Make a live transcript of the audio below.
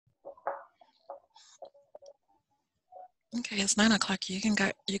Okay, it's 9 o'clock. You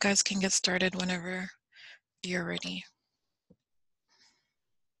guys can get started whenever you're ready.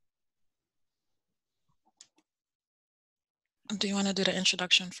 Do you want to do the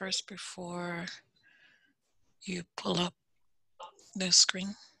introduction first before you pull up the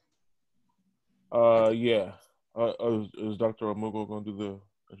screen? Yeah. Is Dr. Omugo going to do the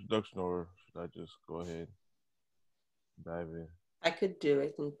introduction, or should I just go ahead and dive in? I could do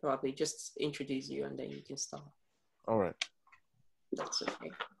it and probably just introduce you and then you can start. All right. That's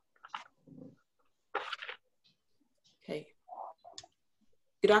okay. Okay.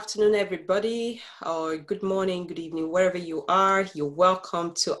 Good afternoon, everybody, or good morning, good evening, wherever you are. You're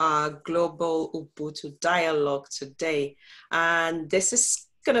welcome to our Global Ubuntu Dialogue today. And this is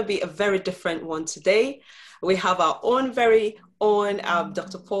going to be a very different one today. We have our own very own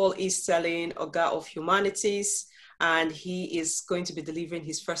Dr. Paul Easterling, Oga of Humanities, and he is going to be delivering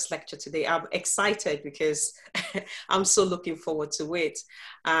his first lecture today. I'm excited because I'm so looking forward to it.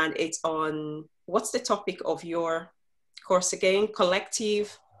 And it's on, what's the topic of your course again?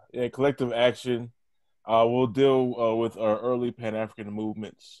 Collective. Yeah, collective action. We'll deal with our early Pan-African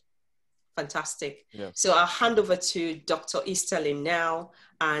movements. Fantastic. Yeah. So I'll hand over to Dr. Easterling now,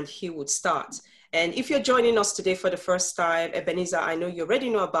 and he would start. And if you're joining us today for the first time, Ebenezer, I know you already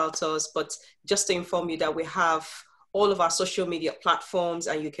know about us, but just to inform you that we have all of our social media platforms,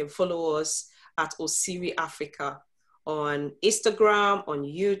 and you can follow us at Osiri Africa on Instagram, on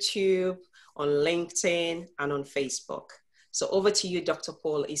YouTube, on LinkedIn, and on Facebook. So over to you, Dr.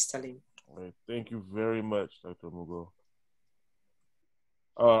 Paul Easterling. All right. Thank you very much, Dr. Mugo.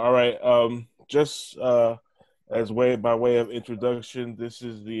 All right. Just as by way of introduction, this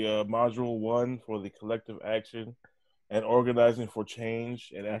is the module 1 for the collective action and organizing for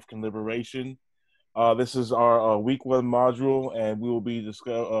change and African liberation. This is our week 1 module, and we will be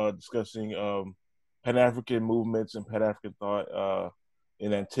discussing Pan-African movements and Pan-African thought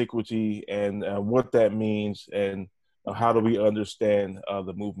in antiquity, and what that means, and how do we understand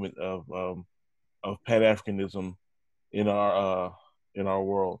the movement of Pan-Africanism in our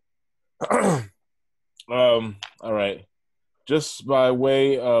world. All right. Just by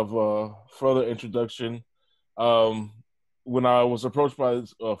way of further introduction, when I was approached by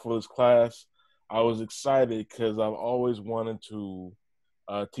this, for this class, I was excited because I've always wanted to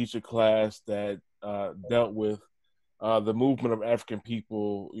teach a class that dealt with the movement of African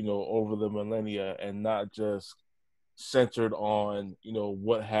people, over the millennia, and not just centered on,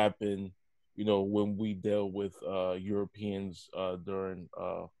 what happened, when we dealt with Europeans during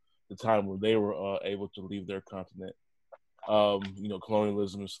the time when they were able to leave their continent,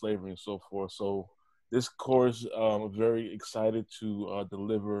 colonialism and slavery and so forth. So this course, I'm very excited to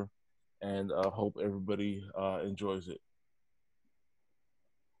deliver, and hope everybody enjoys it.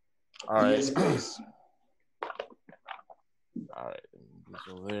 All right. Yes, please. All right. This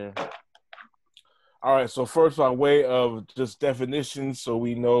over there. All right. So first, by way of just definitions, so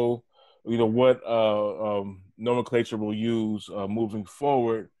we know, what nomenclature we'll use moving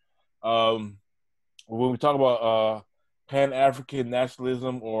forward. When we talk about Pan-African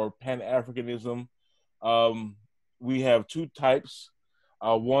nationalism or Pan-Africanism, we have two types.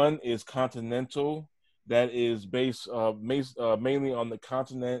 One is continental, that is based mainly on the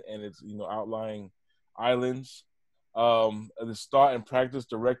continent and its outlying islands. The thought and practice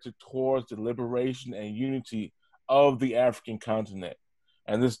directed towards the liberation and unity of the African continent.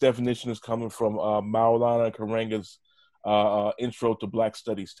 And this definition is coming from Maulana Karenga's Intro to Black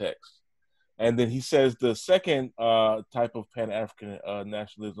Studies text. And then he says the second type of Pan-African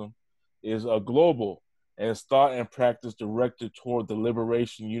nationalism is global, and it's thought and practice directed toward the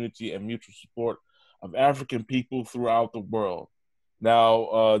liberation, unity, and mutual support of African people throughout the world.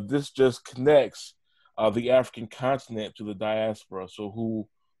 Now, this just connects the African continent to the diaspora.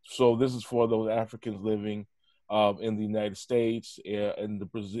 So this is for those Africans living in the United States, in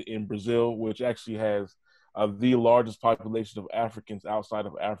Brazil, which actually has the largest population of Africans outside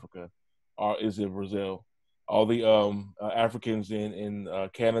of Africa, is in Brazil. All the Africans in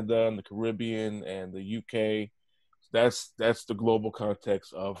Canada and the Caribbean and the UK. That's the global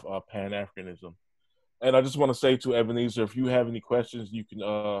context of Pan-Africanism. And I just want to say to Ebenezer, if you have any questions, you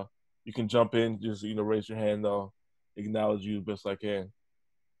can jump in. Just raise your hand. I'll acknowledge you the best I can.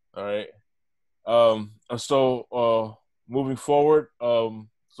 All right. So moving forward, so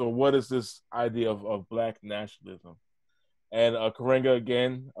what is this idea of Black nationalism? And Karenga,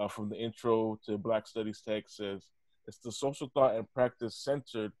 again, from the Intro to Black Studies text, says, it's the social thought and practice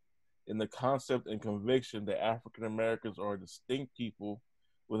centered in the concept and conviction that African Americans are a distinct people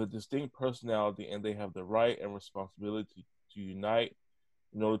with a distinct personality, and they have the right and responsibility to unite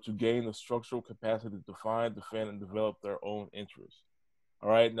in order to gain the structural capacity to define, defend, and develop their own interests. All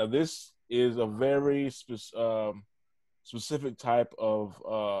right. Now, this is a very specific type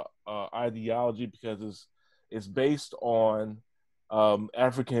of ideology because it's based on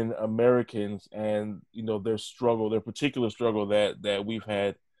African Americans and their struggle, their particular struggle that we've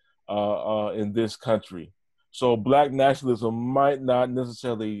had in this country. So Black nationalism might not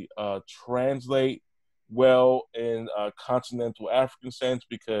necessarily translate well in a continental African sense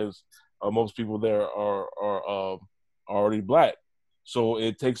because most people there are already Black. So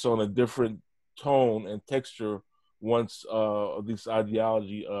it takes on a different tone and texture once this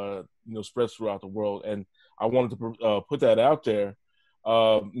ideology spreads throughout the world. And I wanted to put that out there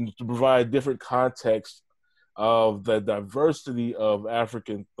to provide different context of the diversity of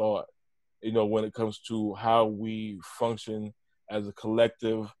African thought, when it comes to how we function as a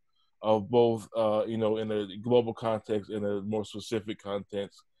collective of both, in a global context, in a more specific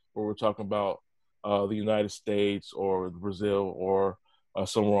context, where we're talking about the United States or Brazil or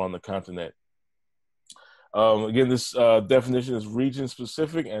somewhere on the continent. Again, this definition is region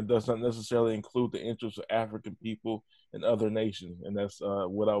specific and does not necessarily include the interests of African people and other nations. And that's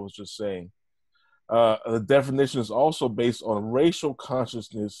what I was just saying. The definition is also based on racial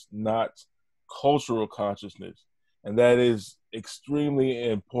consciousness, not cultural consciousness. And that is extremely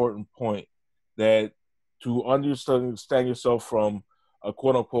important point, that to understand yourself from a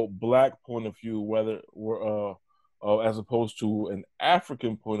quote unquote Black point of view, whether as opposed to an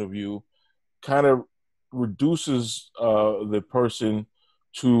African point of view, kind of reduces the person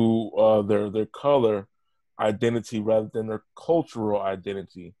to their color identity rather than their cultural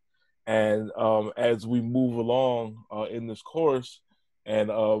identity. And as we move along in this course, and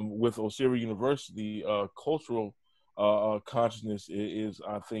with Osiri University, cultural consciousness is,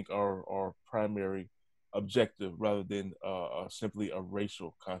 I think, our primary objective rather than simply a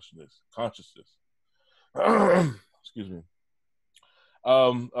racial consciousness. Excuse me.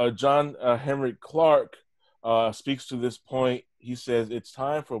 John Henrik Clark speaks to this point. He says it's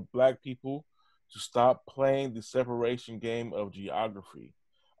time for Black people to stop playing the separation game of geography,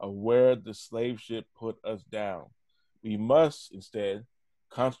 of where the slave ship put us down. We must instead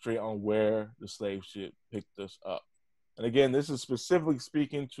concentrate on where the slave ship picked us up. And again, this is specifically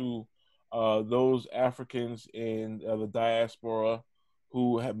speaking to those Africans in the diaspora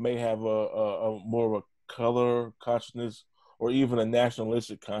who may have a more of a color consciousness or even a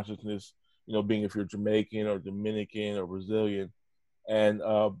nationalistic consciousness, being if you're Jamaican or Dominican or Brazilian, and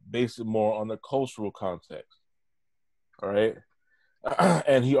base it more on the cultural context. All right.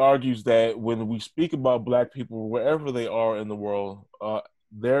 And he argues that when we speak about Black people, wherever they are in the world,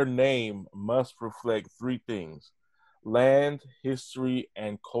 their name must reflect three things: land, history,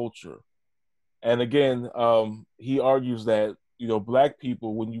 and culture. And again, he argues that, Black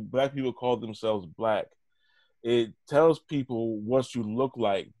people, when Black people call themselves Black, it tells people what you look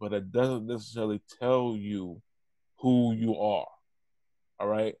like, but it doesn't necessarily tell you who you are. All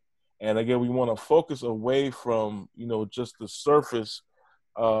right. And again, we want to focus away from, just the surface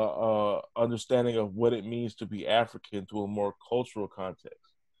understanding of what it means to be African to a more cultural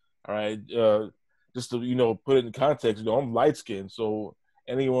context. All right. Just to, put it in context, I'm light skinned. So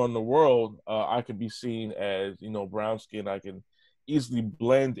anywhere in the world, I can be seen as, brown skin. I can easily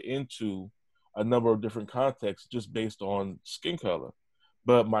blend into a number of different contexts just based on skin color.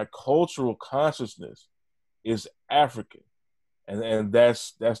 But my cultural consciousness is African. And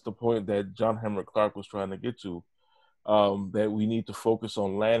that's the point that John Henrik Clark was trying to get to, that we need to focus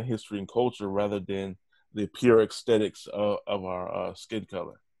on land, history, and culture rather than the pure aesthetics of our skin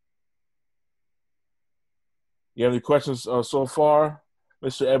color. You have any questions so far,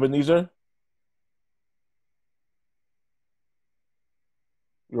 Mr. Ebenezer?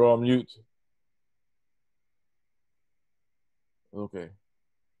 You're on mute. Okay.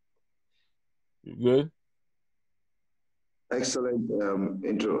 You good? Excellent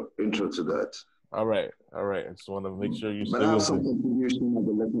intro to that. All right. I just want to make sure you But I have some contribution at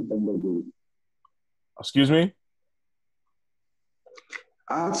the end of the. Excuse me?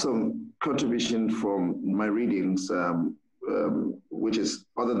 I had some contribution from my readings, which is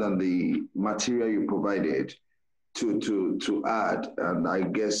other than the material you provided to add, and I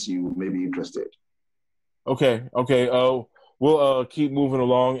guess you may be interested. Okay. We'll keep moving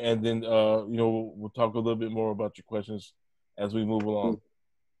along, and then we'll talk a little bit more about your questions as we move along.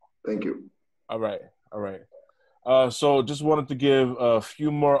 Thank you. All right. So just wanted to give a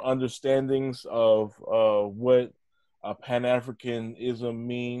few more understandings of what Pan-Africanism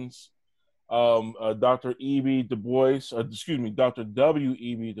means. Dr. W.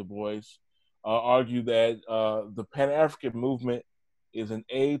 E.B. Du Bois argued that the Pan-African movement is an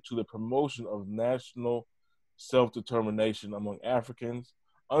aid to the promotion of national self-determination among Africans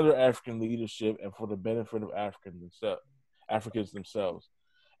under African leadership and for the benefit of Africans themselves.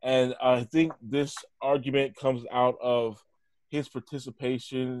 And I think this argument comes out of his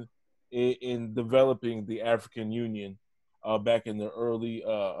participation in developing the African Union back in the early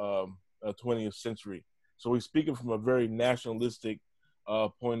 20th century. So he's speaking from a very nationalistic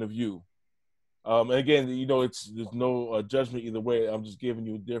point of view. And again, there's no judgment either way. I'm just giving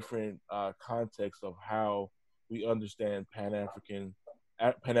you a different context of how we understand Pan-Africanism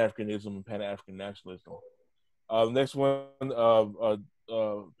and Pan-African nationalism. Next one,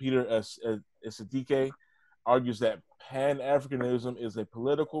 Peter Esadike argues that Pan-Africanism is a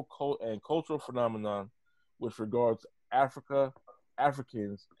political and cultural phenomenon which regards Africa,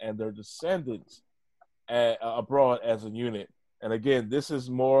 Africans, and their descendants abroad as a unit. And again, this is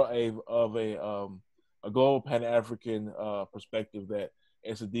more of a global Pan-African perspective that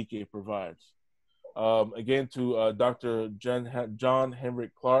Esadike provides. Again, to Dr. John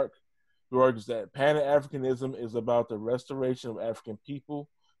Henrik Clark, who argues that Pan-Africanism is about the restoration of African people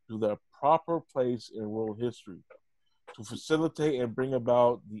to their proper place in world history, to facilitate and bring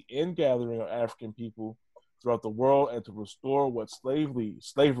about the ingathering of African people throughout the world, and to restore what slavery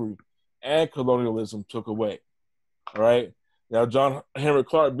and colonialism took away. All right. Now, John Henrik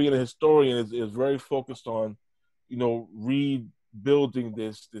Clark, being a historian, is very focused on, rebuilding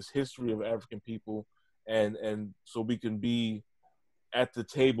this history of African people, and so we can be at the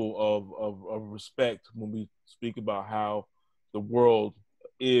table of respect when we speak about how the world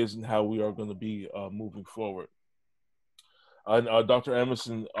is and how we are going to be moving forward. Dr.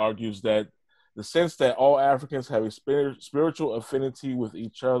 Emerson argues that the sense that all Africans have a spiritual affinity with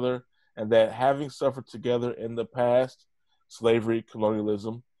each other, and that having suffered together in the past, slavery,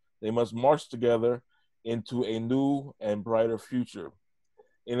 colonialism, they must march together into a new and brighter future.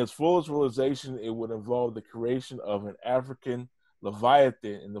 In its fullest realization, it would involve the creation of an African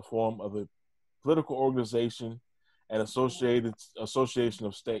Leviathan in the form of a political organization and association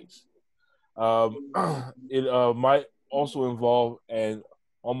of states. It might also involve an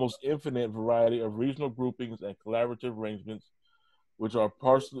almost infinite variety of regional groupings and collaborative arrangements, which are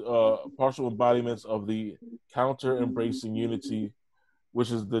partial embodiments of the counter-embracing unity,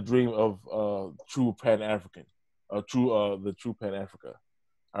 which is the dream of true Pan-African, the true Pan-Africa.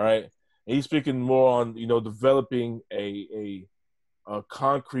 All right, and he's speaking more on developing a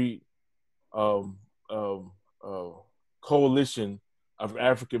concrete coalition of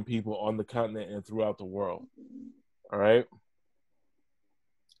African people on the continent and throughout the world. All right.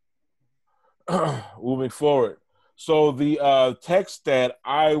 Moving forward. So the text that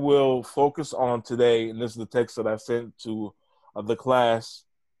I will focus on today, and this is the text that I sent to the class,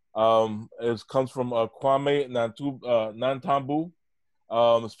 comes from Kwame Nantambu.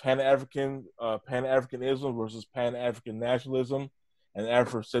 It's Pan-Africanism versus Pan-African nationalism and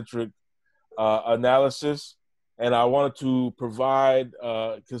Afrocentric analysis. And I wanted to provide,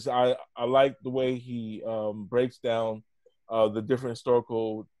 because I like the way he breaks down the different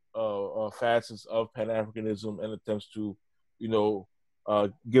historical facets of Pan-Africanism and attempts to,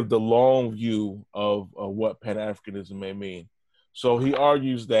 give the long view of what Pan-Africanism may mean. So he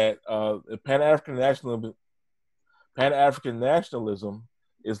argues that Pan-African nationalism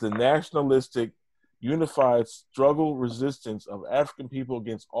is the nationalistic, unified struggle resistance of African people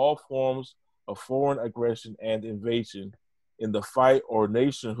against all forms of foreign aggression and invasion in the fight or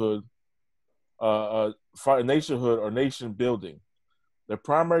nationhood or nation building. The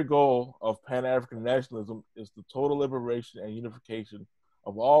primary goal of Pan-African nationalism is the total liberation and unification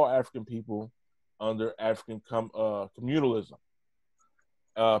of all African people under African communalism.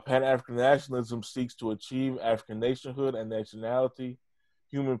 Pan-African nationalism seeks to achieve African nationhood and nationality,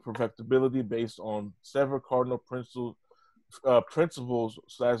 human perfectibility based on several cardinal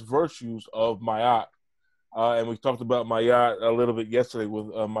principles/virtues of Mayat. And we talked about Mayat a little bit yesterday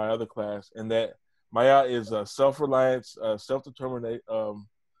with my other class, and that Mayat is self-reliance, self-determination,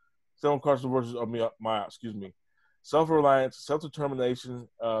 self-reliance, self-determination,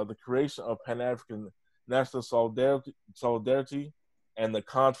 the creation of Pan-African national solidarity, and the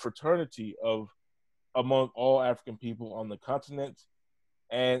confraternity among all African people on the continent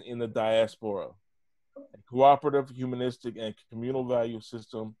and in the diaspora. A cooperative, humanistic, and communal value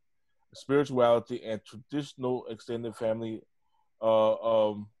system, spirituality, and traditional extended family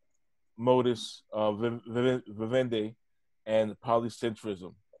modus vivendi, and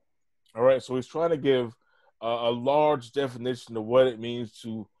polycentrism. All right, so he's trying to give a large definition of what it means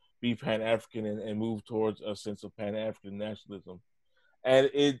to be Pan-African and move towards a sense of Pan-African nationalism.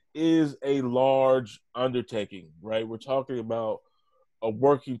 And it is a large undertaking, right? We're talking about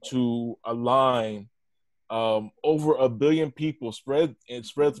working to align over 1 billion people spread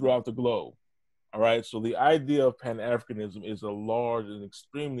throughout the globe. All right, so the idea of Pan-Africanism is a large and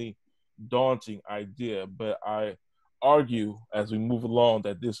extremely daunting idea, but I argue as we move along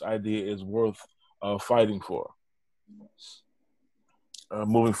that this idea is worth fighting for.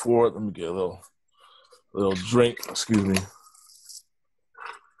 Moving forward, let me get a little drink. Excuse me.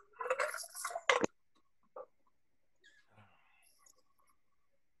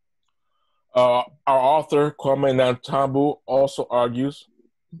 Our author, Kwame Nantambu, also argues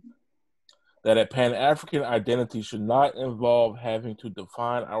that a Pan-African identity should not involve having to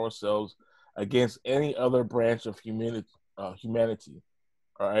define ourselves against any other branch of humanity.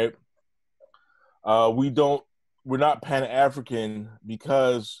 All right, we're not Pan-African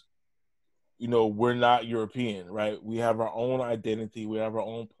because we're not European, right? We have our own identity, we have our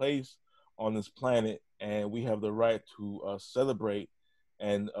own place on this planet, and we have the right to celebrate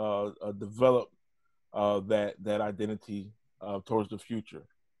and develop that identity towards the future.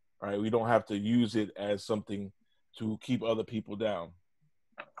 Right? We don't have to use it as something to keep other people down.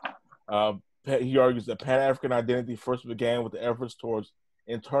 He argues that Pan-African identity first began with the efforts towards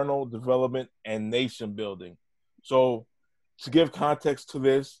internal development and nation building. So, to give context to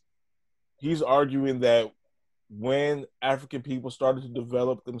this, he's arguing that when African people started to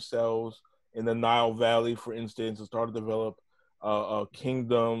develop themselves in the Nile Valley, for instance, and started to develop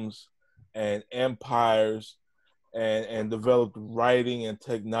kingdoms and empires, and developed writing and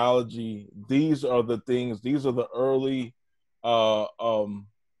technology. These are the early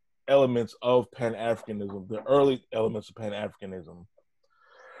elements of Pan-Africanism, the early elements of Pan-Africanism.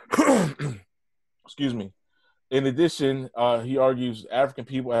 Excuse me. In addition, he argues African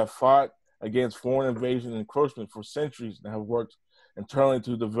people have fought against foreign invasion and encroachment for centuries and have worked internally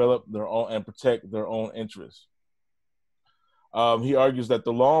to develop their own and protect their own interests. He argues that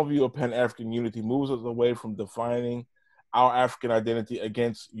the long view of Pan-African unity moves us away from defining our African identity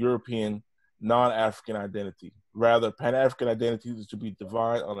against European non-African identity. Rather, Pan-African identity is to be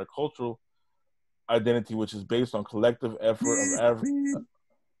defined on a cultural identity which is based on collective effort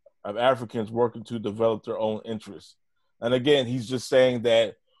of Africans working to develop their own interests. And again, he's just saying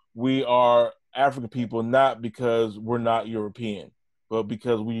that we are African people not because we're not European, but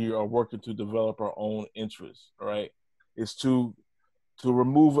because we are working to develop our own interests, right? Is to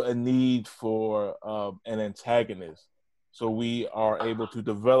remove a need for an antagonist, so we are able to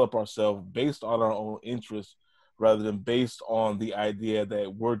develop ourselves based on our own interests rather than based on the idea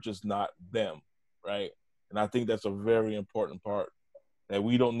that we're just not them, right? And I think that's a very important part, that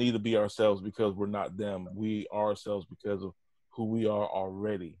we don't need to be ourselves because we're not them. We are ourselves because of who we are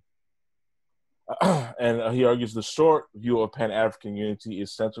already. And he argues the short view of Pan-African unity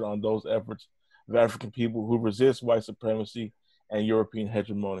is centered on those efforts of African people who resist white supremacy and European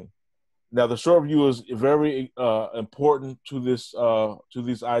hegemony. Now, the short view is very important to this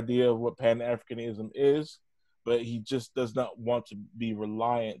idea of what Pan-Africanism is, but he just does not want to be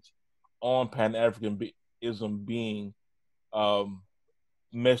reliant on Pan-Africanism being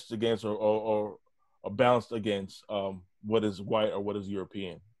meshed against or balanced against what is white or what is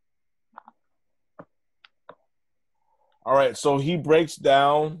European. All right, so he breaks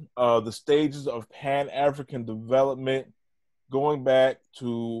down the stages of Pan-African development going back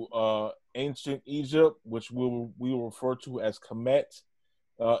to ancient Egypt, which we will refer to as Kemet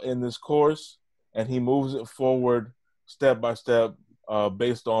in this course, and he moves it forward step by step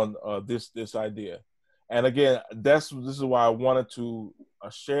based on this idea. And again, this is why I wanted to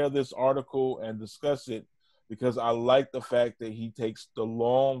share this article and discuss it, because I like the fact that he takes the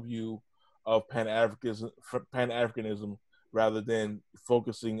long view of Pan-Africanism rather than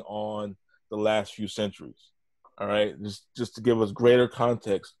focusing on the last few centuries. All right, just to give us greater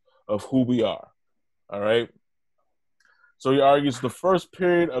context of who we are. All right. So he argues the first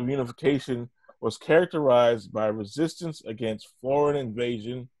period of unification was characterized by resistance against foreign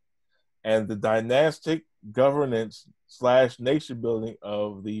invasion and the dynastic governance / nation building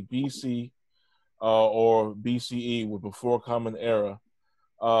of the BC or BCE, with before Common Era,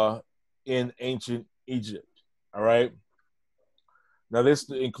 in ancient Egypt. All right. Now this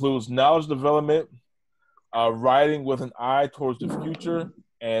includes knowledge development, writing with an eye towards the future,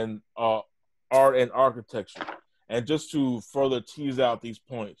 and art and architecture. And just to further tease out these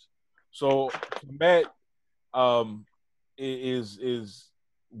points, so Kemet is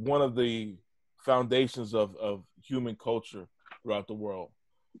one of the foundations of human culture throughout the world.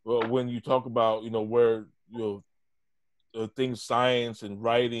 Well, when you talk about where things, science and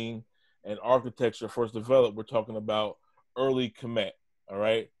writing and architecture first developed, we're talking about early Kemet. All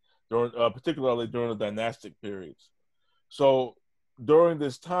right, particularly during the dynastic periods. So during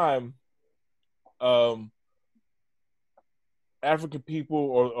this time, um, African people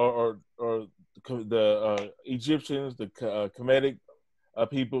or the Egyptians, the Kemetic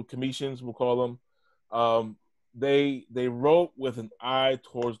people, Cometians, we'll call them, they wrote with an eye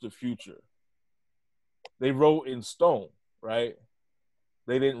towards the future. They wrote in stone, right?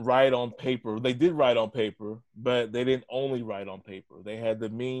 They didn't write on paper. They did write on paper, but they didn't only write on paper. They had the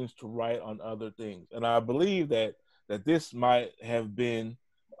means to write on other things, and I believe that this might have been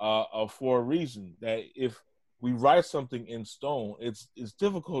for a reason. That if we write something in stone, it's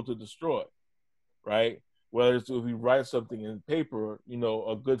difficult to destroy, right? Whereas if we write something in paper,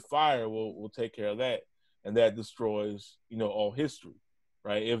 a good fire will take care of that, and that destroys, all history,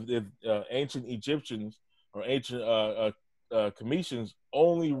 right? If ancient Egyptians or ancient Cometians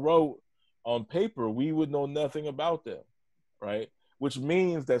only wrote on paper, we would know nothing about them, right? Which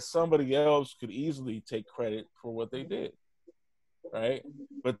means that somebody else could easily take credit for what they did, right?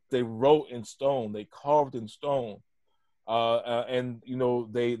 But they wrote in stone, they carved in stone, and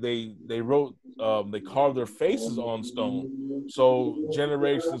they wrote, they carved their faces on stone, so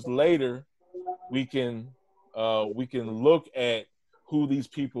generations later we can look at who these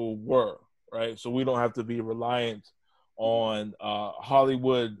people were, right? So we don't have to be reliant on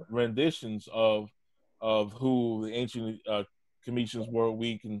Hollywood renditions of who the ancient Cometians were.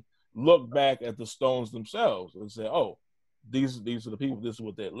 We can look back at the stones themselves and say, oh, these are the people. This is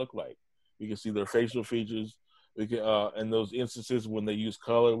what they look like. We can see their facial features. We can, in those instances when they use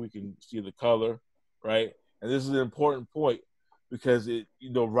color, we can see the color, right? And this is an important point because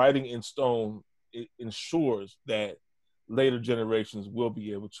writing in stone, it ensures that later generations will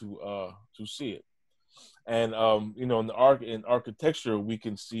be able to see it. And in architecture, we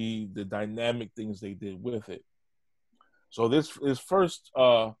can see the dynamic things they did with it. So this first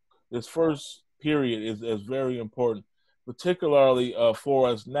period is very important, particularly for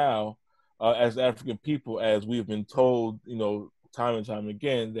us now as African people, as we've been told, time and time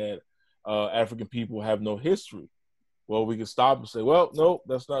again that African people have no history. Well, we can stop and say, well, no,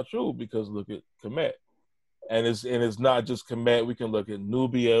 that's not true, because look at Kemet. And it's not just Kemet. We can look at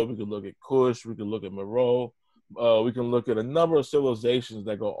Nubia, we can look at Kush, we can look at Meroe, we can look at a number of civilizations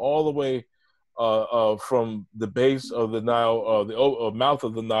that go all the way from the base of the Nile, the mouth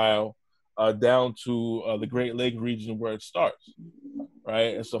of the Nile, down to the Great Lake region where it starts.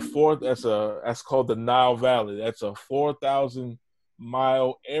 Right, that's called the Nile Valley. That's a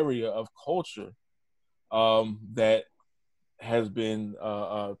 4,000-mile area of culture that has been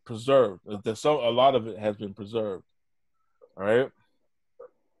preserved. A lot of it has been preserved. All right.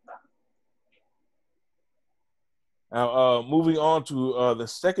 Now, moving on to the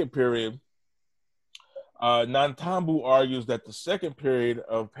second period, Nantambu argues that the second period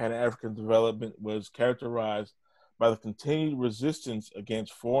of Pan-African development was characterized by the continued resistance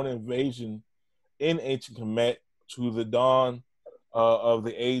against foreign invasion in ancient Kemet to the dawn of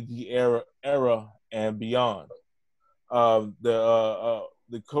the AD era and beyond. The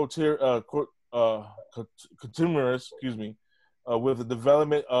contemporaries, with the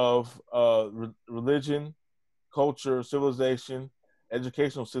development of religion, culture, civilization,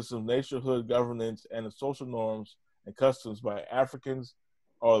 educational systems, nationhood governance, and the social norms and customs by Africans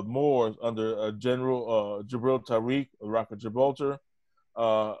or Moors under General Jibril Tariq, Rock of Gibraltar,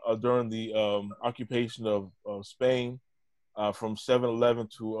 during the occupation of Spain from 711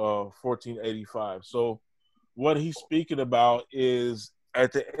 to 1485. So what he's speaking about is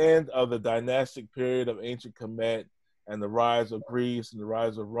at the end of the dynastic period of ancient Kemet and the rise of Greece and the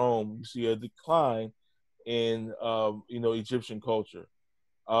rise of Rome, you see a decline in Egyptian culture.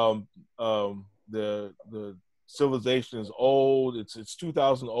 Um, the civilization is old. It's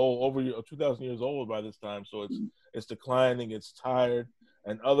 2,000 old, over 2,000 years old by this time. So it's declining. It's tired,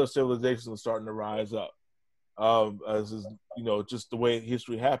 and other civilizations are starting to rise up. As is, just the way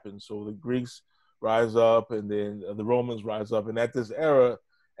history happens. So the Greeks rise up, and then the Romans rise up, and at this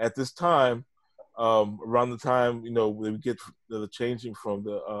time, around the time we get the changing from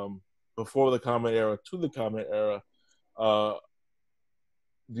the before the Common Era to the Common Era, uh,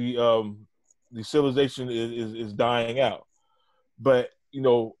 the civilization is dying out. But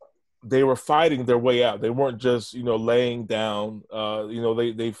they were fighting their way out. They weren't just laying down.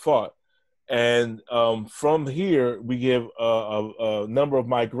 They fought. And from here, we give a number of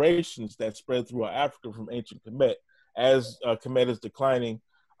migrations that spread throughout Africa from ancient Kemet. As Kemet is declining,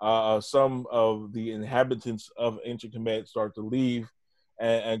 some of the inhabitants of ancient Kemet start to leave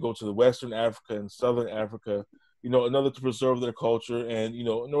and go to the Western Africa and Southern Africa, in order to preserve their culture and, in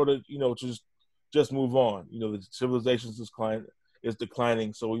order, to just move on. The civilization is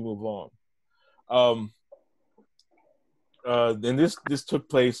declining, so we move on. then this took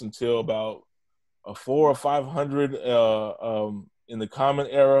place until about 400 or 500 in the Common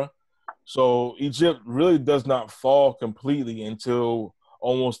Era. So Egypt really does not fall completely until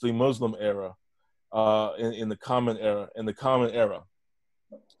almost the Muslim era, in the Common Era.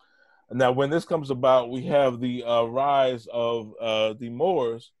 Now, when this comes about, we have the rise of the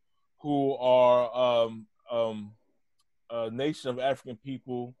Moors, who are a nation of African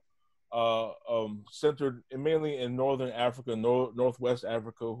people centered mainly in northern Africa, northwest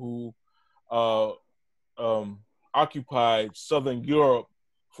Africa, who uh, um, occupied southern Europe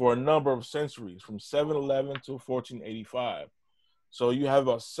for a number of centuries, from 711 to 1485. So you have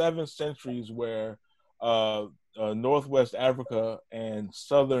about 7 centuries where northwest Africa and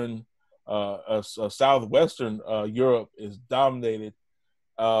southwestern Europe is dominated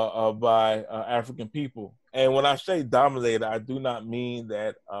by African people. And when I say dominated, I do not mean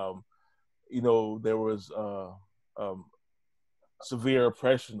that there was um, severe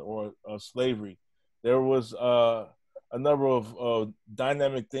oppression or slavery. There was a number of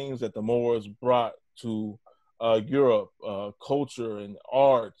dynamic things that the Moors brought to Europe, culture and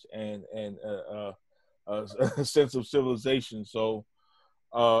art and a sense of civilization. So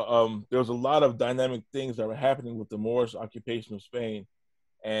there was a lot of dynamic things that were happening with the Moorish occupation of Spain.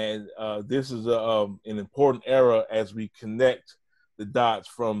 And this is an important era as we connect the dots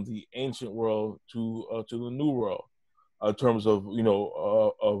from the ancient world to the new world in terms of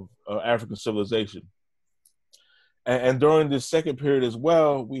African civilization. And during this second period as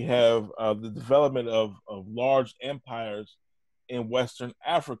well, we have the development of large empires in Western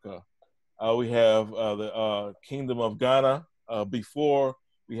Africa. We have the Kingdom of Ghana. Before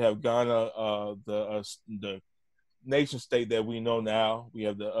we have Ghana, the nation state that we know now. We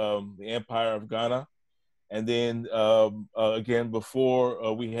have the Empire of Ghana, and then again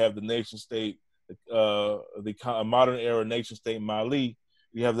before we have the nation state, the modern era nation state Mali.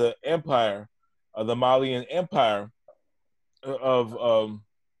 We have the empire, the Malian Empire of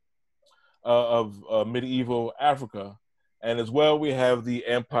medieval Africa, and as well we have the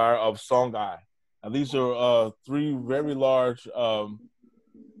Empire of Songhai. Now these are three very large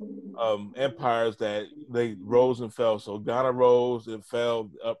empires that they rose and fell. So Ghana rose and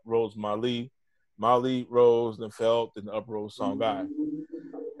fell, up rose Mali. Mali rose and fell, then up rose Songhai.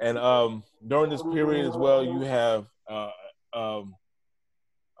 And during this period as well, you have um,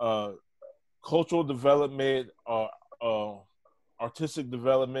 cultural development, artistic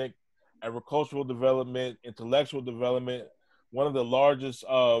development, agricultural development, intellectual development. One of the largest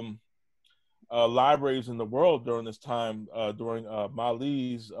libraries in the world during this time, during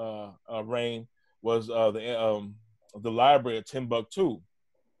Mali's reign, was the library at Timbuktu,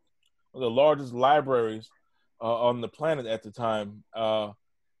 one of the largest libraries on the planet at the time.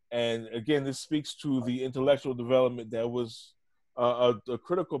 And again, this speaks to the intellectual development that was a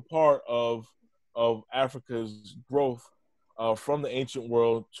critical part of Africa's growth from the ancient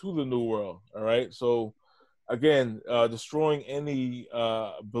world to the new world. All right, so again, destroying any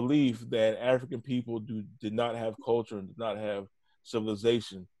belief that African people did not have culture and did not have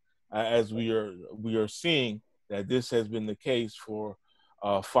civilization, as we are seeing that this has been the case for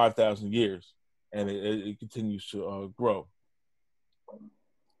 5,000 years, and it continues to grow.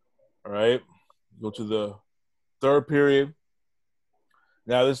 All right, go to the third period.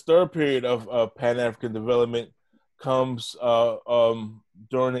 Now, this third period of Pan-African development comes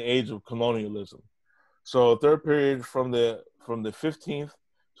during the age of colonialism. So, third period from the 15th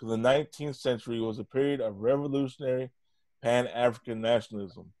to the 19th century was a period of revolutionary Pan-African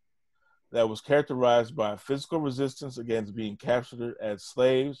nationalism that was characterized by physical resistance against being captured as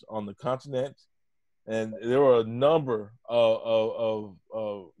slaves on the continent. And there were a number of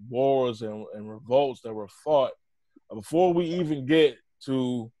wars and revolts that were fought before we even get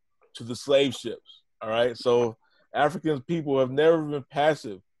to the slave ships. All right, so African people have never been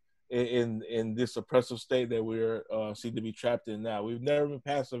passive in this oppressive state that we're seem to be trapped in now. We've never been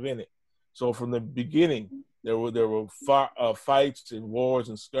passive in it. So from the beginning, there were fights and wars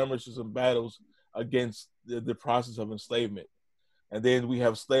and skirmishes and battles against the process of enslavement. And then we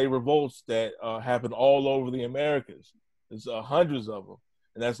have slave revolts that happen all over the Americas. There's hundreds of them,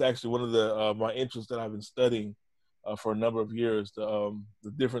 and that's actually one of the my interests that I've been studying for a number of years. The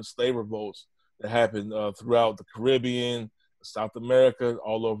different slave revolts that happen throughout the Caribbean, South America,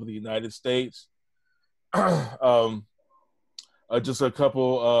 all over the United States. Just a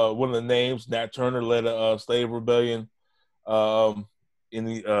couple. One of the names: Nat Turner led a slave rebellion in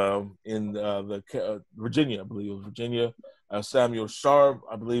the Virginia, I believe it was Virginia. Samuel Sharp,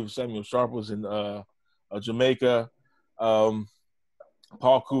 I believe Samuel Sharp was in Jamaica. Paul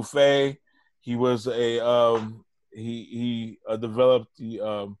Couffet, he was he developed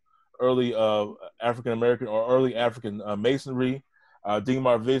the early African American or early African Masonry.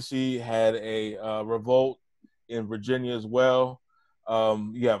 Digimar Vesey had a revolt in Virginia as well.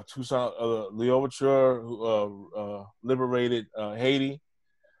 You have Toussaint Louverture who liberated Haiti.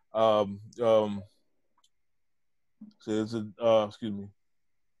 So it's excuse me,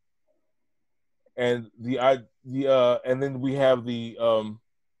 and and then we have the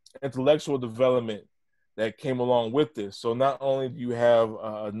intellectual development that came along with this. So not only do you have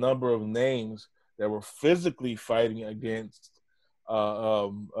a number of names that were physically fighting against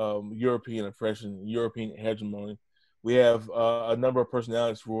European oppression, European hegemony, we have a number of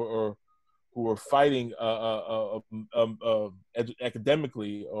personalities who are fighting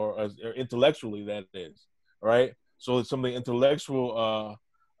academically or intellectually. That is right. So some of the intellectual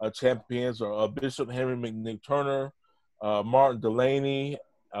champions are Bishop Henry McNick Turner, Martin Delaney,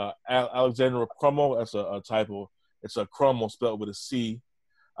 Alexander Crummell. That's a typo. It's a Crummell spelled with a C.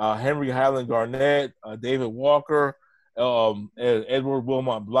 Henry Highland Garnett, David Walker, Edward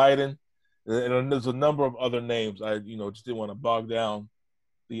Wilmot Blyden, and there's a number of other names. I just didn't want to bog down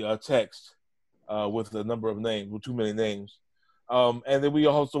the text with a number of names, with too many names. And then we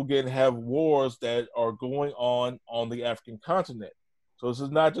also have wars that are going on the African continent. So this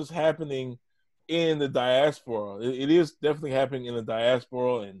is not just happening in the diaspora. It is definitely happening in the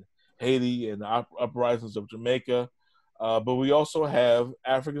diaspora and Haiti and the uprisings of Jamaica. But we also have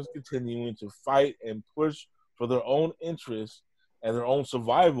Africans continuing to fight and push for their own interests and their own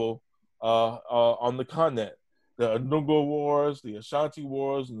survival on the continent. The Anungo Wars, the Ashanti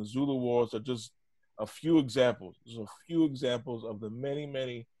Wars, and the Zulu Wars are just a few examples. There's a few examples of the many,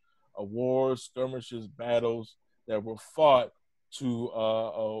 many wars, skirmishes, battles that were fought to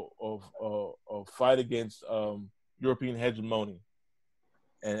fight against European hegemony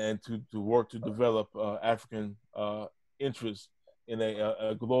and to work to develop African interests in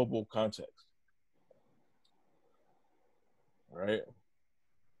a global context. All right.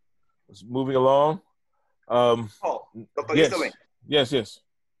 Let's moving along. Dr. Yes. Easterling, Yes.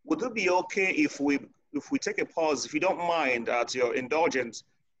 would it be okay if we take a pause, if you don't mind, at your indulgence,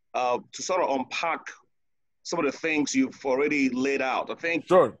 to sort of unpack some of the things you've already laid out? I think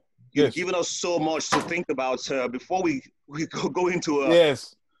sure. You've given us so much to think about before we go into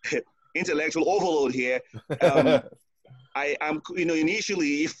yes intellectual overload here. I am,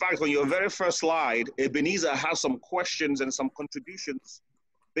 initially, in fact, on your very first slide, Ebenezer has some questions and some contributions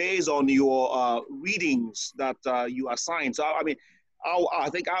based on your readings that you assigned. So, I mean, I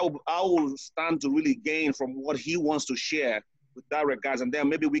think I will stand to really gain from what he wants to share with that regards, and then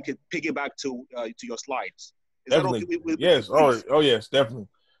maybe we could piggyback to your slides. Is definitely. That okay yes. Oh, yes, definitely.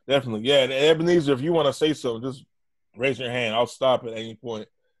 Yeah, and Ebenezer, if you want to say something, just raise your hand. I'll stop at any point.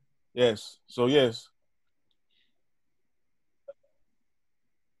 Yes. So, yes.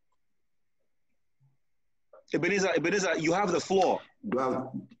 Ebenezer, you have the floor.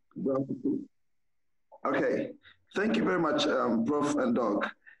 Well, okay. Thank you very much, Prof. and Doc.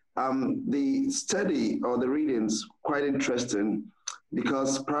 The study or the readings quite interesting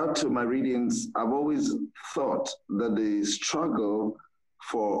because prior to my readings, I've always thought that the struggle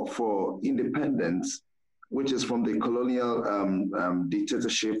for independence, which is from the colonial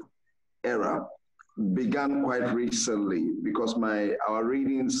dictatorship era, began quite recently because our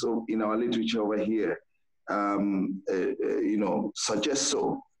readings in our literature over here, suggest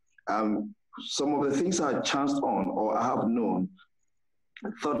so. Some of the things I chanced on or I have known,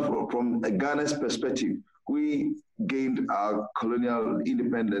 thought from a Ghana's perspective, we gained our colonial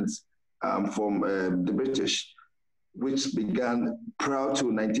independence from the British, which began prior to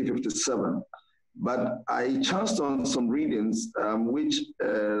 1957. But I chanced on some readings which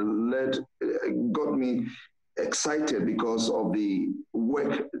got me excited because of the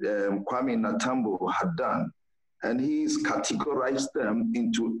work Kwame Natambo had done. And he's categorized them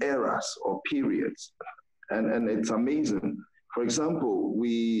into eras or periods. And it's amazing. For example,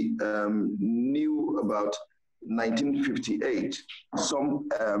 we knew about 1958, some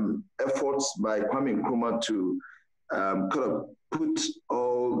efforts by Kwame Nkrumah to kind of put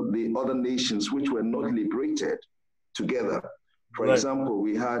all the other nations which were not liberated together. For example,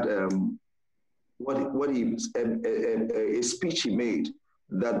 we had a speech he made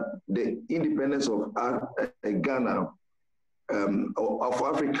that the independence of Ghana, of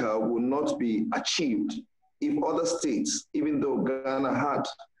Africa, will not be achieved if other states, even though Ghana had,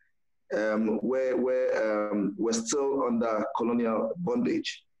 were still under colonial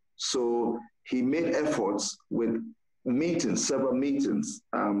bondage. So he made efforts with meetings, several meetings,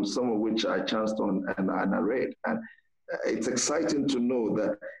 some of which I chanced on and I read. And it's exciting to know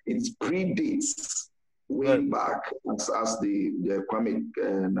that it predates way back, as the Kwame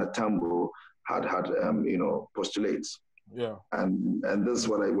Natambo had postulates. Yeah. And this is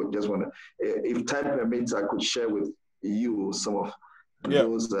what I would just want to, if time permits, I could share with you some of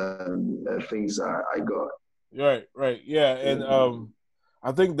those things I got. Right. Yeah, and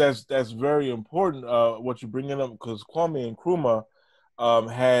I think that's very important. What you're bringing up, because Kwame Nkrumah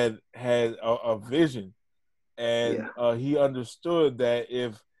had a vision, and he understood that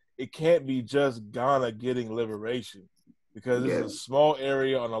if it can't be just Ghana getting liberation, because this is a small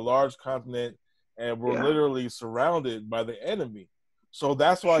area on a large continent, and we're literally surrounded by the enemy. So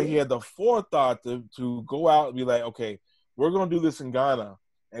that's why he had the forethought to go out and be like, okay, we're going to do this in Ghana,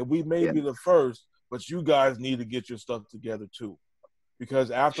 and we may be the first, but you guys need to get your stuff together too.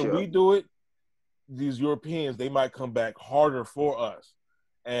 Because after we do it, these Europeans, they might come back harder for us.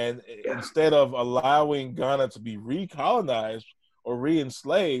 And instead of allowing Ghana to be recolonized or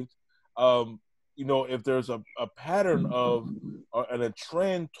re-enslaved, if there's a pattern of and a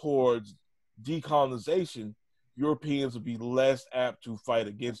trend towards decolonization, Europeans would be less apt to fight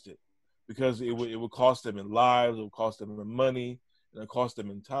against it, because it would cost them in lives, it would cost them in money, and it would cost them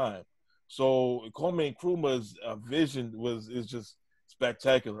in time. So Kwame Nkrumah's vision is just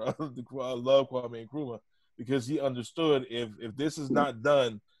spectacular. I love Kwame Nkrumah, because he understood if this is not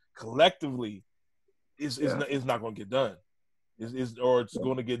done collectively, it's not going to get done. Or it's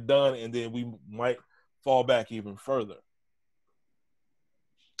going to get done, and then we might fall back even further.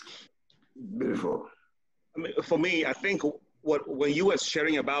 Beautiful. I mean, for me, I think when you were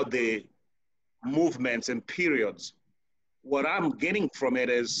sharing about the movements and periods, what I'm getting from it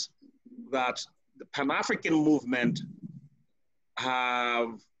is that the Pan-African movements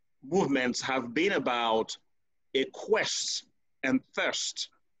have been about a quest and thirst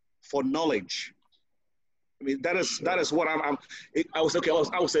for knowledge. I mean, that is what I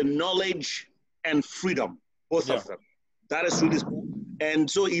was say knowledge and freedom, both of them. That is really, and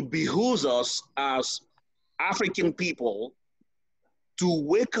so it behooves us as African people to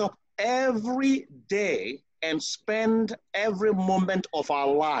wake up every day and spend every moment of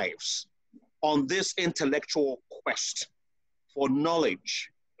our lives on this intellectual quest for knowledge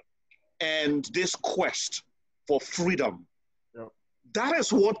and this quest for freedom. Yep. That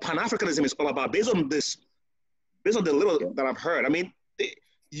is what Pan-Africanism is all about. Based on the little that I've heard, I mean,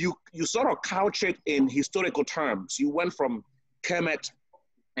 you sort of couch it in historical terms. You went from Kemet,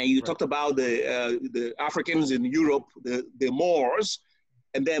 and you talked about the Africans in Europe, the Moors,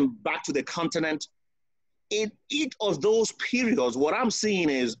 and then back to the continent. In each of those periods, what I'm seeing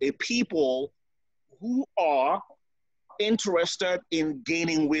is a people who are interested in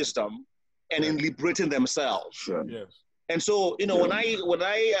gaining wisdom and in liberating themselves. Sure. Yes. And so, when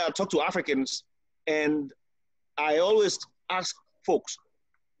I talk to Africans, and I always ask folks,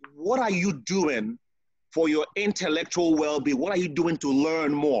 what are you doing for your intellectual well-being? What are you doing to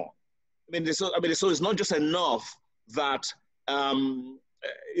learn more? So it's not just enough that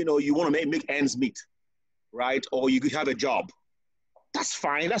you want to make ends meet, right? Or you could have a job. That's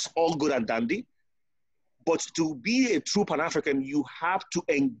fine. That's all good and dandy. But to be a true Pan-African, you have to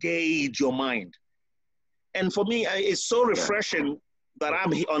engage your mind. And for me, it's so refreshing that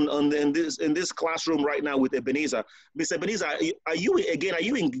I'm in this classroom right now with Ebenezer. Mr. Ebenezer, are you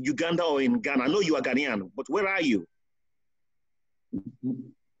in Uganda or in Ghana? I know you are Ghanaian, but where are you?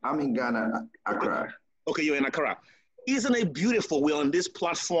 I'm in Ghana, Accra. Okay, you're in Accra. Isn't it beautiful? We're on this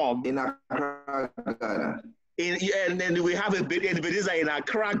platform. In Accra, Ghana. And then we have Ebenezer in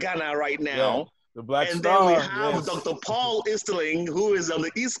Accra, Ghana right now. Yeah, the Black and Star. Then we have Dr. Paul Easterling, who is on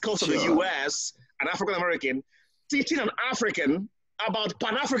the east coast of the U.S., an African-American, teaching an African about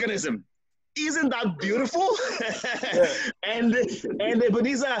Pan-Africanism. Isn't that beautiful? and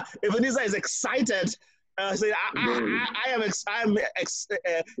Ebenezer is excited. Saying, I'm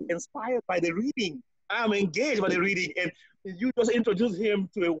inspired by the reading. I'm engaged by the reading. And you just introduced him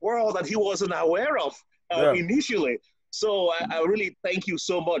to a world that he wasn't aware of initially. So I really thank you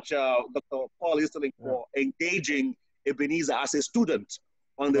so much, Dr. Paul Easterling, for engaging Ebenezer as a student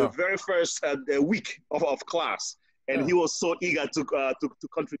on the very first week of class. And he was so eager to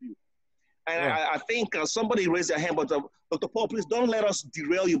contribute. And I think somebody raised their hand, but Dr. Paul, please don't let us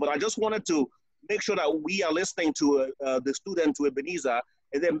derail you. But I just wanted to make sure that we are listening to the student, to Ebenezer,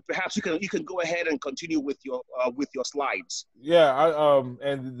 and then perhaps you can go ahead and continue with your slides. Yeah,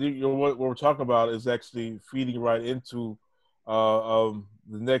 what we're talking about is actually feeding right into the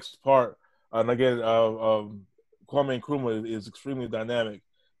next part. And again, Kwame Nkrumah is extremely dynamic,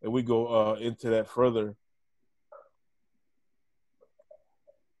 and we go into that further.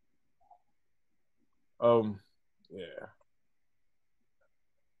 Yeah.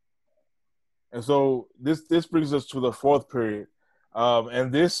 And so this brings us to the fourth period,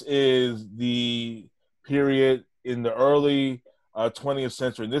 and this is the period in the early 20th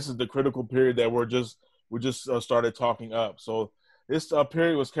century. And this is the critical period that we're just started talking up. So this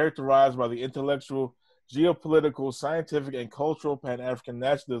period was characterized by the intellectual, geopolitical, scientific, and cultural Pan-African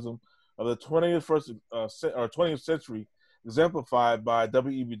nationalism of the 20th century, exemplified by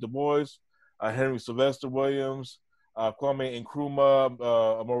W.E.B. Du Bois, Henry Sylvester Williams, Kwame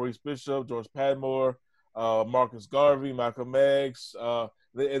Nkrumah, Maurice Bishop, George Padmore, Marcus Garvey, Malcolm X, and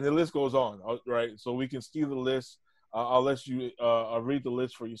the list goes on, right? So we can see the list. I'll let you read the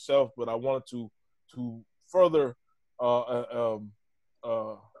list for yourself, but I wanted to further uh,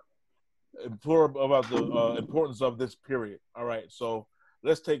 implore about the importance of this period. All right, so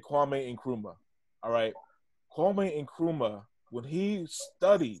let's take Kwame Nkrumah. All right, Kwame Nkrumah, when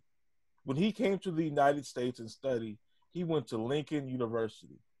he came to the United States and studied, he went to Lincoln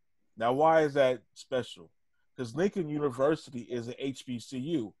University. Now, why is that special? Because Lincoln University is an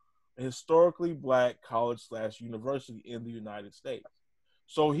HBCU, a historically black college/university in the United States.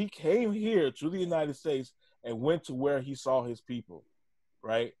 So he came here to the United States and went to where he saw his people,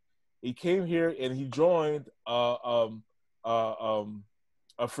 right? He came here and he joined a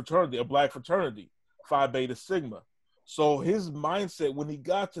fraternity, a black fraternity, Phi Beta Sigma. So his mindset when he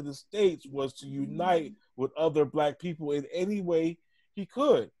got to the States was to unite with other black people in any way he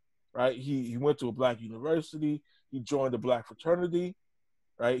could, right? He went to a black university, he joined a black fraternity,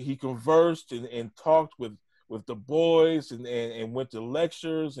 right? He conversed and talked with the boys and went to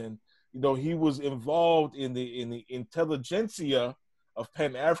lectures, and he was involved in the intelligentsia of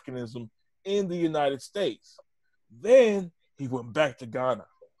Pan Africanism in the United States. Then he went back to Ghana.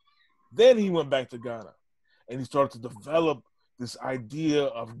 And he started to develop this idea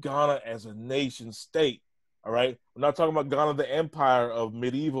of Ghana as a nation state. All right, we're not talking about Ghana, the empire of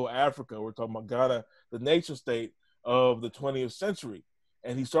medieval Africa. We're talking about Ghana, the nation state of the 20th century.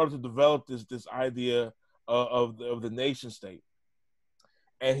 And he started to develop this idea of the nation state.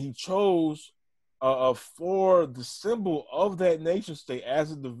 And he chose for the symbol of that nation state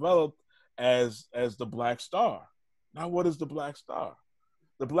as it developed as the Black Star. Now, what is the Black Star?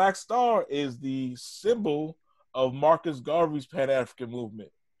 The Black Star is the symbol of Marcus Garvey's Pan-African movement,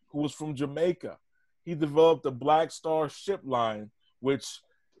 who was from Jamaica. He developed the Black Star ship line, which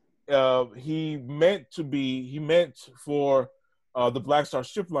he meant for the Black Star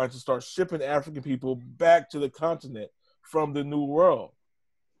ship line to start shipping African people back to the continent from the New World.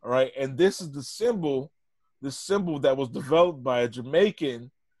 All right, and this is the symbol that was developed by a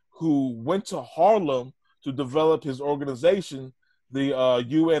Jamaican who went to Harlem to develop his organization, the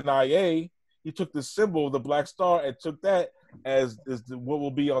UNIA. He took the symbol, the Black Star, and took that as what will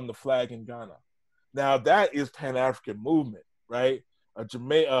be on the flag in Ghana. Now that is Pan-African movement, right?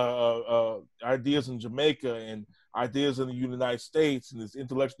 Ideas in Jamaica and ideas in the United States and this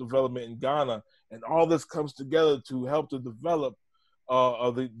intellectual development in Ghana, and all this comes together to help to develop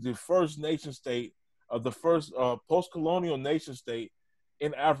the first nation state, the first post-colonial nation state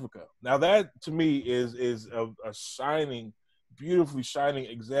in Africa. Now that to me is a shining, beautifully shining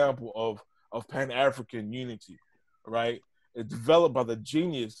example of Pan-African unity, right? It's developed by the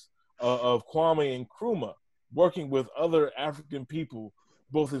genius of Kwame Nkrumah, working with other African people,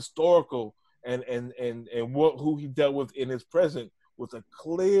 both historical and who he dealt with in his present, with a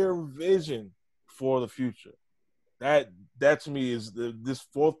clear vision for the future. That to me is this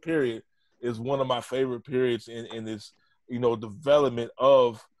fourth period is one of my favorite periods in this development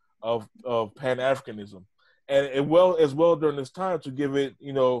of Pan Africanism, and well during this time to give it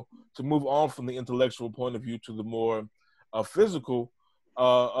to move on from the intellectual point of view to the more physical.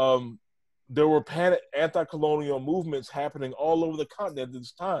 There were anti-colonial movements happening all over the continent at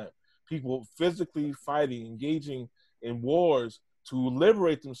this time. People physically fighting, engaging in wars to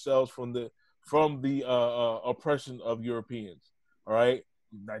liberate themselves from the oppression of Europeans. All right,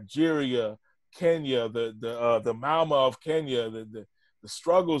 Nigeria, Kenya, the Mama of Kenya, the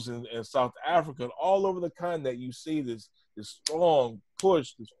struggles in South Africa, and all over the continent. You see this strong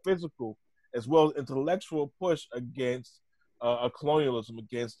push, this physical as well as intellectual push against colonialism,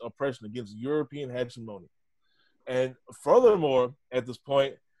 against oppression, against European hegemony. And furthermore, at this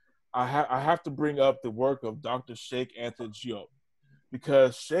point, I have to bring up the work of Dr. Sheikh Anta Diop,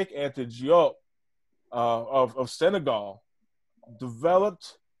 because Sheikh Anta Diop of Senegal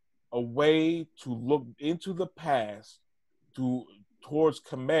developed a way to look into the past towards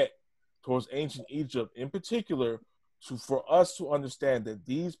Kemet, towards ancient Egypt in particular, for us to understand that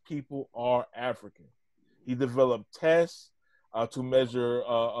these people are African. He developed tests to measure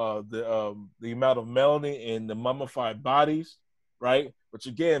the amount of melanin in the mummified bodies, right? Which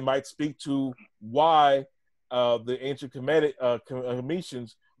again might speak to why the ancient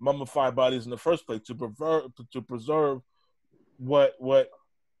Cometians mummified bodies in the first place, to preserve what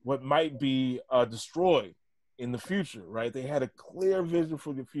might be destroyed in the future, right? They had a clear vision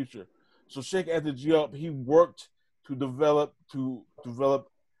for the future. So Sheikh Anta Diop, he worked to develop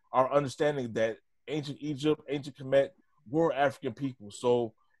our understanding that ancient Egypt, ancient Kemet were African people.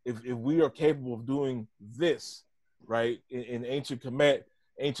 So if we are capable of doing this, right, in ancient Kemet,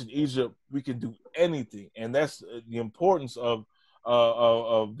 ancient Egypt, we can do anything, and that's the importance of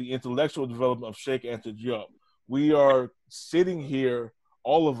the intellectual development of Sheikh Anta Diop. We are sitting here,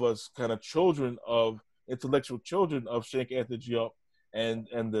 all of us, kind of intellectual children of Sheikh Anta Diop, and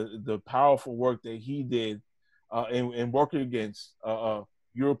the powerful work that he did in working against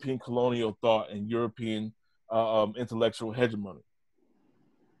European colonial thought and European intellectual hegemony.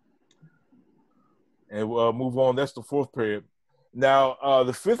 And we'll move on. That's the fourth period. Now,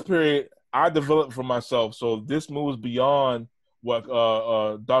 the fifth period I developed for myself. So this moves beyond what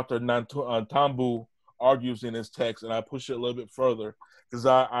Dr. Tambu argues in his text, and I push it a little bit further because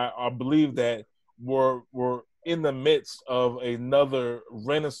I believe that we're in the midst of another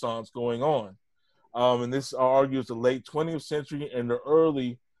renaissance going on. And this argues the late 20th century and the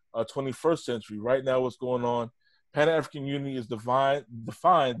early 21st century. Right now, what's going on, Pan-African unity is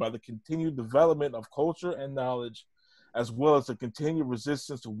defined by the continued development of culture and knowledge, as well as the continued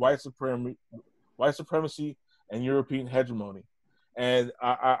resistance to white supremacy and European hegemony. And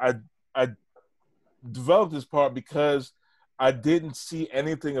I developed this part because I didn't see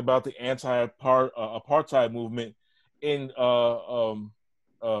anything about the anti-apartheid movement in Dr.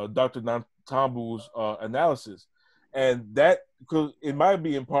 Tambu's analysis, and that because it might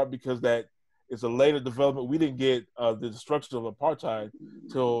be in part because that it's a later development. We didn't get the destruction of apartheid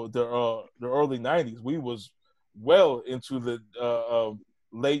till the early '90s. We was well into the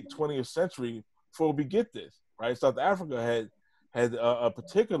late 20th century before we get this. Right, South Africa had a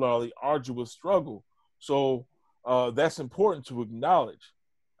particularly arduous struggle. So that's important to acknowledge.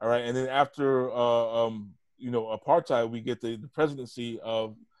 All right. And then after, apartheid, we get the presidency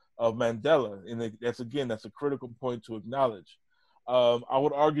of Mandela. And that's a critical point to acknowledge. I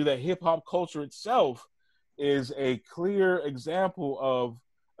would argue that hip hop culture itself is a clear example of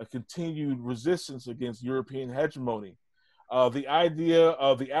a continued resistance against European hegemony. The idea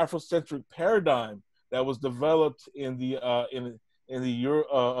of the Afrocentric paradigm that was developed in the of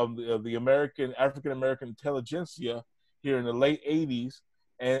the African American intelligentsia here in the late 80s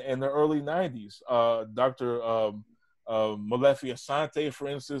and the early 90s. Dr. Molefi Asante, for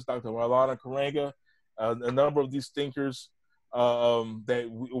instance, Dr. Maulana Karenga, a number of these thinkers that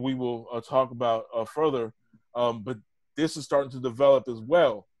we will talk about further. But this is starting to develop as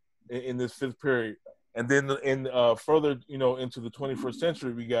well in this fifth period. And then in further, into the 21st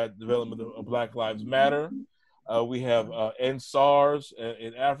century, we got development of Black Lives Matter. We have End SARS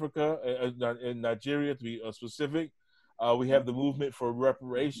in Africa, in Nigeria to be specific. We have the movement for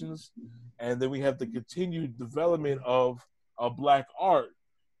reparations, and then we have the continued development of Black art.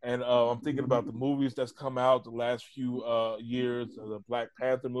 And I'm thinking about the movies that's come out the last few years, the Black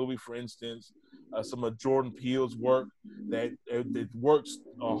Panther movie, for instance, some of Jordan Peele's work that works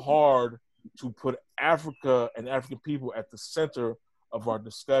hard to put Africa and African people at the center of our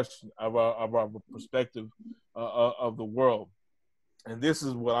discussion, of our perspective of the world. And this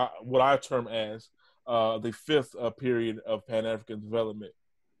is what I term as the fifth period of Pan-African development.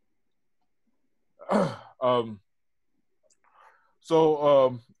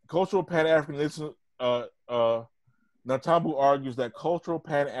 Cultural Pan-Africanism, Natambu argues that cultural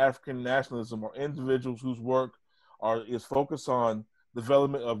Pan-African nationalism are individuals whose work is focused on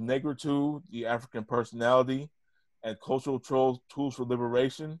development of negritude, the African personality, and cultural tools for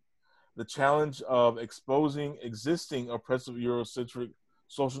liberation, the challenge of exposing existing oppressive Eurocentric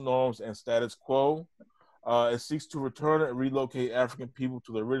social norms and status quo. It seeks to return and relocate African people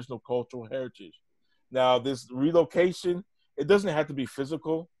to their original cultural heritage. Now, this relocation, it doesn't have to be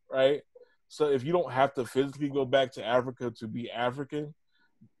physical, right? So if you don't have to physically go back to Africa to be African,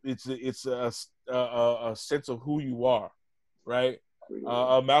 it's a sense of who you are, right?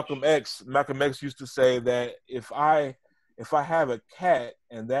 Malcolm X used to say that if I have a cat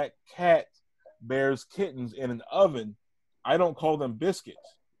and that cat bears kittens in an oven, I don't call them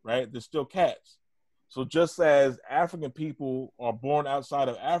biscuits, right? They're still cats. So just as African people are born outside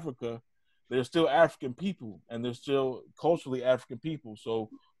of Africa, they're still African people and they're still culturally African people. So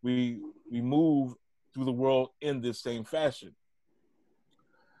we move through the world in this same fashion.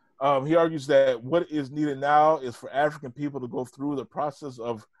 He argues that what is needed now is for African people to go through the process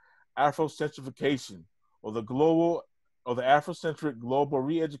of Afrocentrification, or the global of the Afrocentric global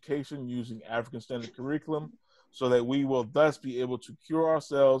re-education using African standard curriculum, so that we will thus be able to cure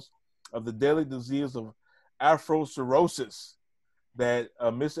ourselves of the deadly disease of Afrocirrhosis that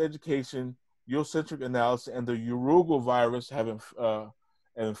miseducation, Eurocentric analysis, and the Urugu virus have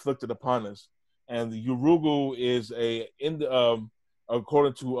inflicted upon us. And the Urugu is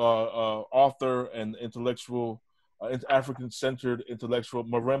according to author and intellectual, African-centered intellectual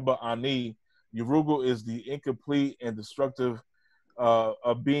Maremba Ani, Urugu is the incomplete and destructive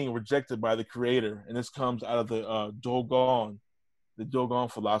of being rejected by the creator. And this comes out of the Dogon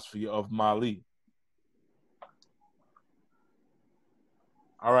philosophy of Mali.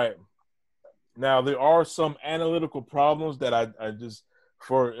 All right. Now, there are some analytical problems that I just,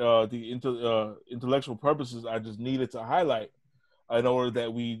 for the intellectual purposes, I just needed to highlight in order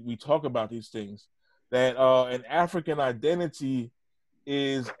that we talk about these things. That an African identity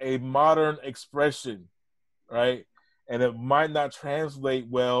is a modern expression, right? And it might not translate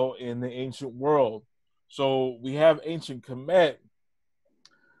well in the ancient world. So we have ancient Kemet.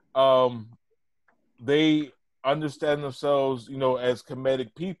 They understand themselves, as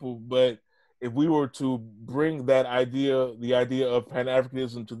Kemetic people, but if we were to bring that idea, the idea of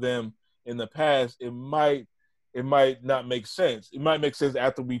Pan-Africanism to them in the past, it might not make sense. It might make sense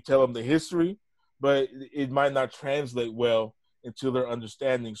after we tell them the history, but it might not translate well into their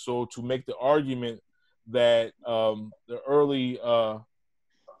understanding. So to make the argument that the early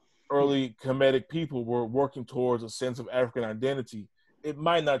Kemetic people were working towards a sense of African identity, it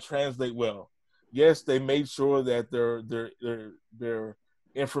might not translate well. Yes, they made sure that their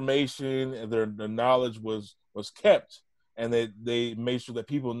information and their knowledge was kept, and that they made sure that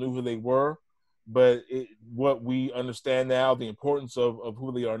people knew who they were. But what we understand now, the importance of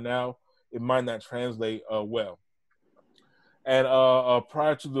who they are now, it might not translate well. And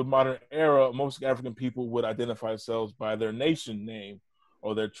prior to the modern era, most African people would identify themselves by their nation name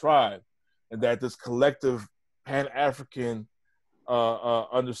or their tribe, and that this collective Pan-African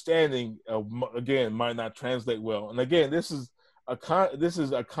understanding again might not translate well. And again, this is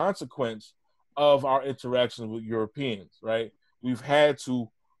a consequence of our interactions with Europeans, right? We've had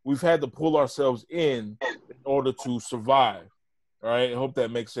to pull ourselves in order to survive. All right, I hope that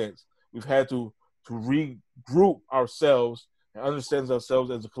makes sense. We've had to regroup ourselves and understand ourselves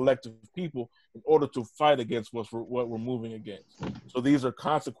as a collective people in order to fight against what we're moving against. So these are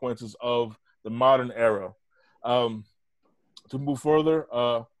consequences of the modern era. To move further,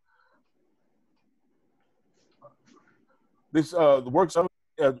 the works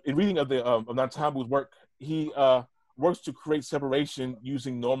in reading of Nantambu's work, he works to create separation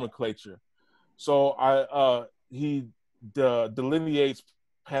using nomenclature. So he delineates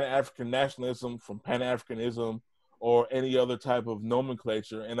Pan-African nationalism from Pan-Africanism or any other type of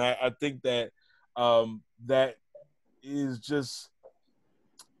nomenclature, and I think that that is just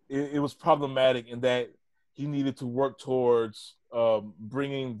it was problematic in that he needed to work towards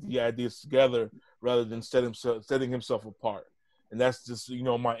bringing the ideas together rather than setting himself apart. And that's just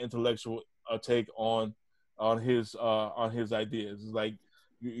my intellectual take on his ideas. It's like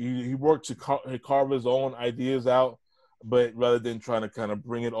he worked to carve his own ideas out, but rather than trying to kind of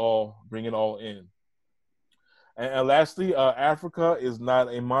bring it all in. And lastly, Africa is not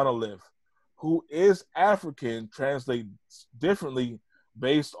a monolith. Who is African translates differently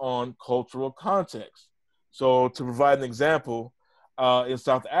based on cultural context. So, to provide an example, in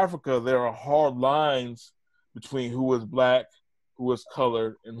South Africa, there are hard lines between who is black, who is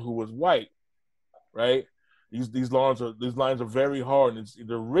colored, and who is white. Right? These lines are very hard and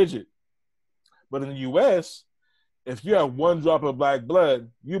they're rigid. But in the U.S., if you have one drop of black blood,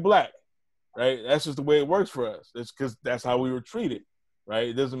 you black. Right? That's just the way it works for us. It's because that's how we were treated. Right?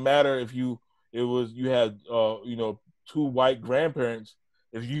 It doesn't matter if you had two white grandparents.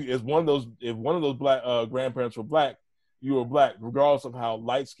 If one of those black grandparents were black, you were black, regardless of how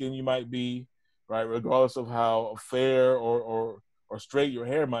light skinned you might be, right? Regardless of how fair or straight your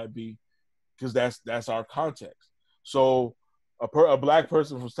hair might be, because that's our context. So a black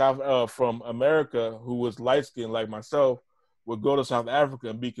person from America who was light skinned like myself would go to South Africa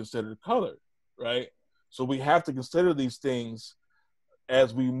and be considered colored, right? So we have to consider these things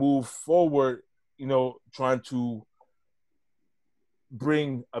as we move forward, trying to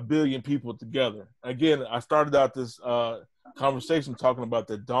bring a billion people together. Again, I started out this conversation talking about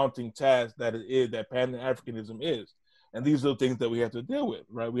the daunting task that it is, that Pan-Africanism is. And these are the things that we have to deal with,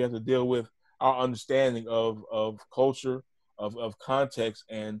 right? We have to deal with our understanding of culture, of context,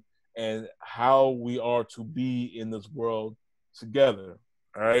 and how we are to be in this world together,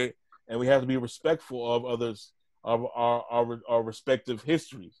 all right? And we have to be respectful of others, of our respective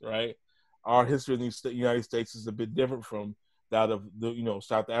histories, right? our history in the United States is a bit different from that of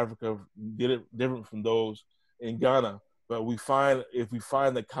South Africa, did it different from those in Ghana. But if we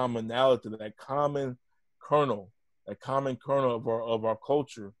find the commonality, that common kernel of our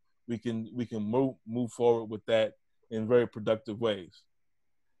culture, we can move forward with that in very productive ways.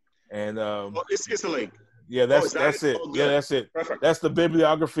 And it's a link. Yeah, that's it. Oh, yeah, that's it. Perfect. That's the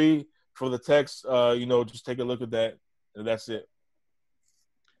bibliography for the text. Just take a look at that, and that's it.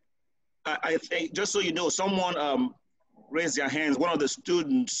 I think, just so you know, someone raised their hands. One of the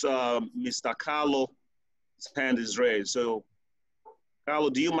students, Mr. Carlo's hand is raised. So, Carlo,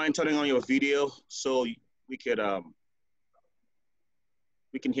 do you mind turning on your video so we can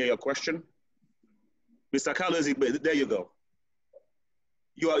hear your question? Mr. Carlo, there you go.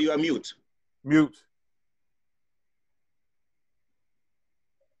 You are mute. Mute.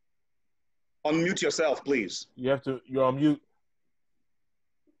 Unmute yourself, please. You're on mute.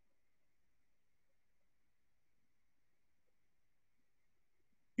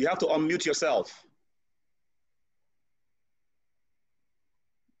 You have to unmute yourself.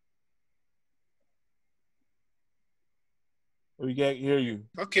 We can't hear you.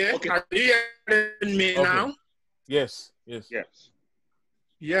 Okay. Are you hearing me now? Yes.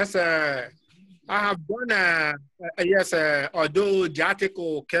 Yes, I have done, although the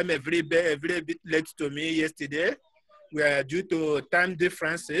article came a very bit late to me yesterday, due to time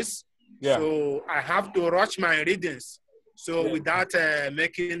differences. Yeah. So I have to rush my readings. So without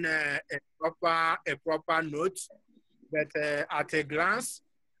making a proper note, but at a glance,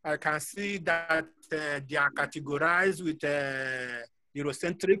 I can see that they are categorized with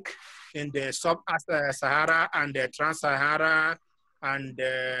Eurocentric in the sub-Sahara and the trans-Sahara and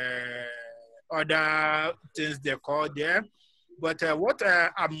other things they call there. But what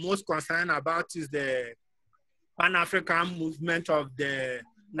I'm most concerned about is the Pan-African movement of the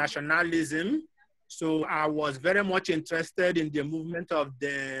nationalism. So I was very much interested in the movement of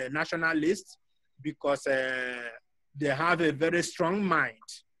the nationalists because they have a very strong mind,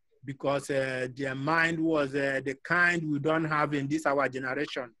 because their mind was the kind we don't have in this our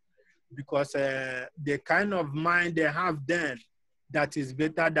generation, because the kind of mind they have then, that is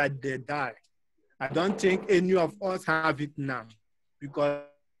better that they die. I don't think any of us have it now, because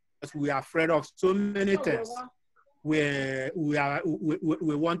we are afraid of so many things. We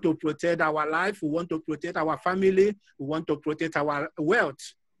want to protect our life, we want to protect our family, we want to protect our wealth.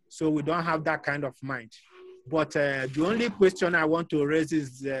 So we don't have that kind of mind. But the only question I want to raise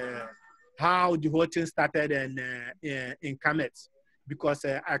is how the whole thing started in Kemet, because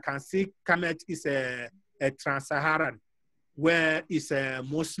I can see Kemet is a trans-Saharan, where it's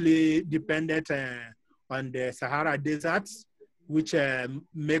mostly dependent on the Sahara deserts, which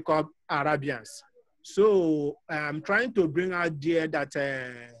make up Arabians. So I'm trying to bring out there that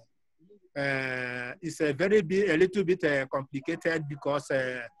it's a little bit complicated, because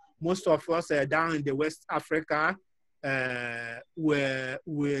most of us down in the West Africa,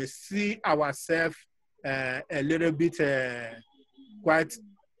 we see ourselves a little bit quite,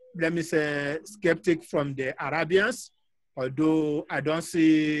 let me say, skeptic from the Arabians. Although I don't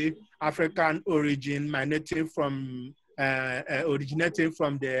see African origin, my native from originating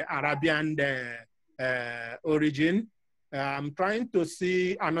from the Arabian origin. I'm trying to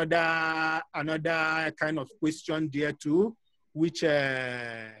see another kind of question there too, which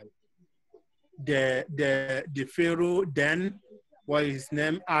the Pharaoh then, what his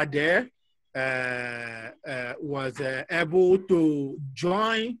name Ade, was able to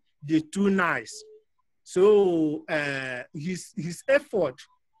join the two Niles. So his effort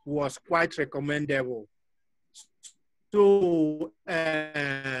was quite recommendable. So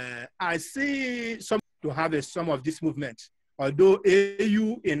I see some to have some of this movement, although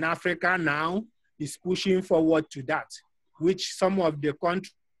AU in Africa now is pushing forward to that, which some of the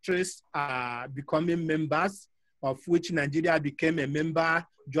countries are becoming members, of which Nigeria became a member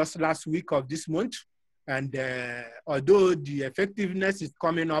just last week of this month. And although the effectiveness is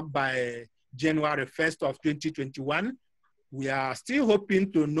coming up by January 1st of 2021, we are still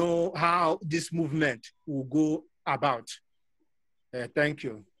hoping to know how this movement will go about. Thank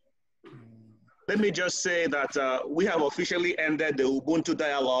you. Let me just say that we have officially ended the Ubuntu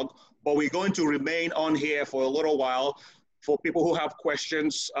dialogue, but we're going to remain on here for a little while for people who have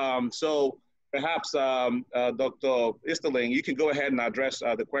questions. So perhaps Dr. Easterling, you can go ahead and address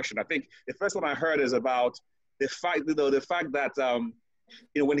the question. I think the first one I heard is about the fact that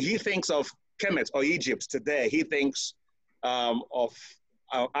when he thinks of Kemet or Egypt today, he thinks of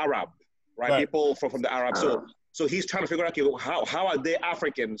Arab, right? People from the Arab. So he's trying to figure out, okay, how are they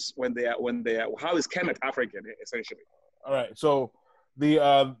Africans when they are how is Kemet African essentially? All right. So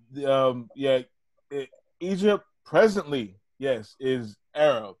Yeah, Egypt presently, yes, is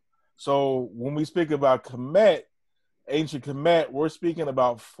Arab. So when we speak about Kemet, ancient Kemet, we're speaking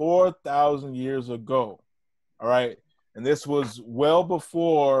about 4,000 years ago. All right, and this was well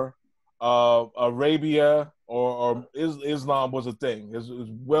before Arabia or Islam was a thing. It was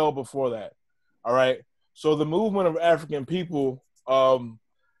well before that. All right, so the movement of African people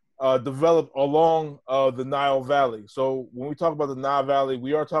developed along the Nile Valley. So when we talk about the Nile Valley,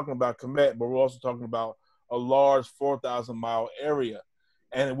 we are talking about Kemet, but we're also talking about a large 4,000-mile area.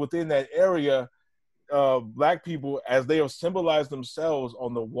 And within that area, Black people, as they have symbolized themselves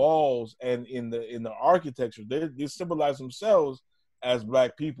on the walls and in the architecture, they symbolize themselves as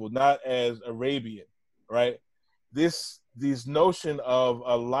Black people, not as Arabian, right? This notion of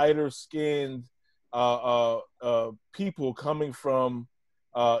a lighter skinned people coming from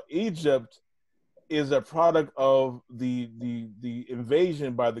Egypt is a product of the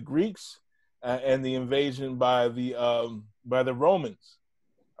invasion by the Greeks and the invasion by the Romans.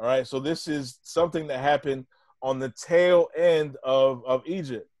 All right, so this is something that happened on the tail end of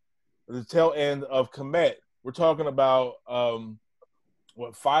Egypt, the tail end of Kemet. We're talking about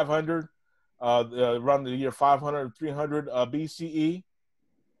 500, around the year 500, 300 BCE.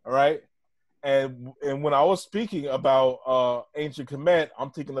 All right, and when I was speaking about ancient Kemet,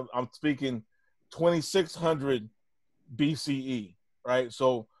 I'm speaking 2600 BCE, right?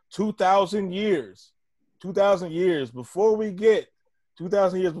 So 2,000 years before we get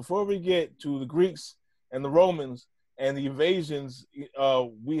 2,000 years before we get to the Greeks and the Romans and the invasions,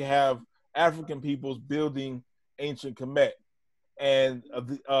 we have African peoples building ancient Kemet, and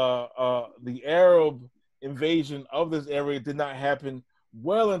the Arab invasion of this area did not happen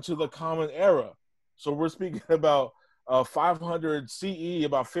well into the Common Era. So we're speaking about 500 CE,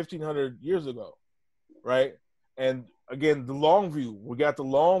 about 1,500 years ago, right? And again, the long view. We got the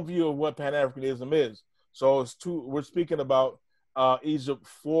long view of what Pan Africanism is. So we're speaking about Egypt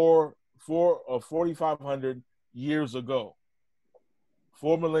 4,500 years ago,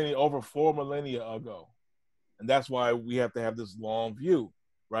 over 4 millennia ago, and that's why we have to have this long view,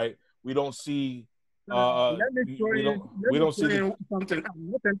 right? We don't see, Let me show we you. don't, Let we me don't show see the. you something.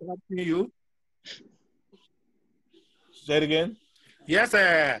 I'm not interrupting you. Say it again. Yes.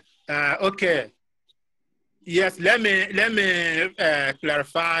 Okay. Yes. Let me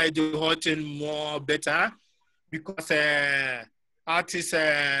clarify the whole thing more better, because artist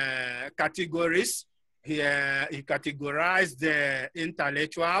categories, he categorized the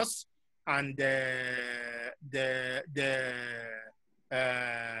intellectuals and the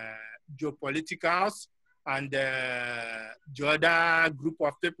geopoliticals and the other group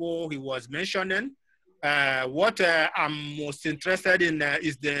of people he was mentioning. What I'm most interested in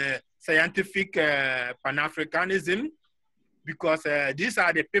is the scientific Pan-Africanism, because these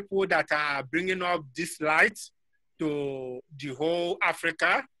are the people that are bringing up this light to the whole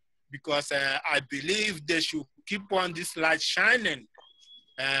Africa, because I believe they should keep on this light shining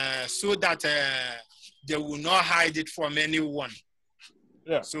so that they will not hide it from anyone.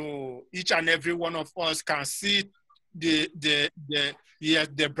 Yeah. So each and every one of us can see the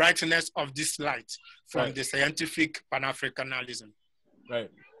brightness of this light from Right. the scientific Pan-Africanism.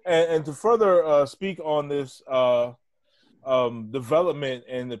 Right. And to further speak on this development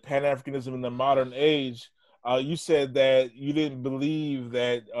and the Pan-Africanism in the modern age, you said that you didn't believe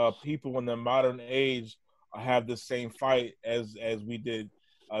that people in the modern age have the same fight as we did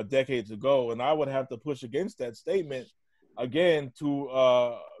decades ago, and I would have to push against that statement again to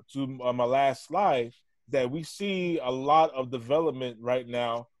my last slide, that we see a lot of development right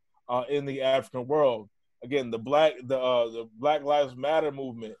now in the African world. Again, the Black Lives Matter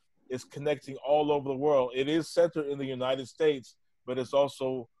movement is connecting all over the world. It is centered in the United States, but it's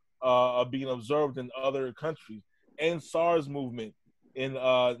also being observed in other countries. And SARS movement in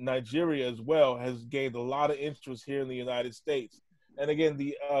Nigeria as well has gained a lot of interest here in the United States. And again,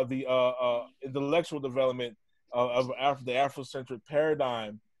 the intellectual development of the Afrocentric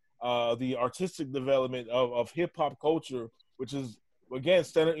paradigm, the artistic development of hip hop culture, which is again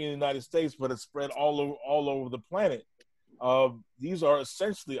centered in the United States, but it's spread all over the planet. These are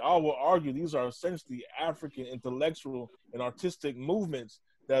essentially, I will argue, these are essentially African intellectual and artistic movements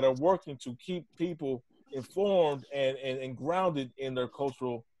that are working to keep people informed and grounded in their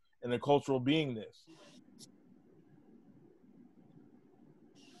cultural beingness.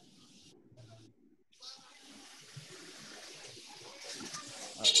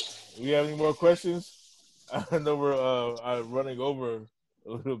 Do we have any more questions? I know we're running over a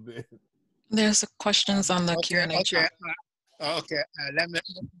little bit. There's questions on the Okay, Q&A chat. okay. Let me.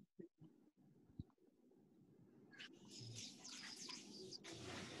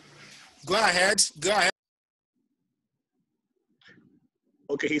 Go ahead. Go ahead.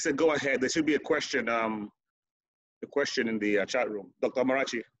 Okay, he said go ahead. There should be a question in the chat room. Dr.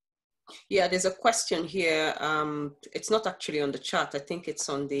 Marachi. Yeah, there's a question here. It's not actually on the chat. I think it's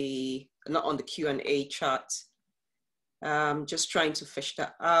on the, not on the Q&A chat. Just trying to fish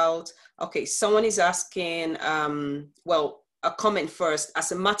that out. Okay, someone is asking, well, a comment first.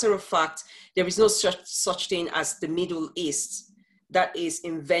 As a matter of fact, there is no such thing as the Middle East that is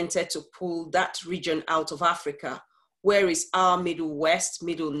invented to pull that region out of Africa. Where is our Middle West,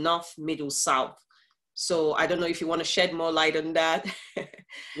 Middle North, Middle South? So I don't know if you want to shed more light on that.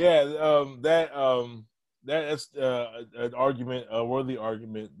 Yeah, that is an argument, a worthy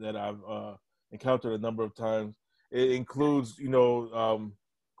argument that I've encountered a number of times. It includes,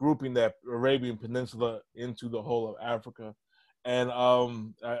 grouping that Arabian Peninsula into the whole of Africa, and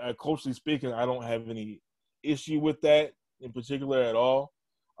culturally speaking, I don't have any issue with that in particular at all.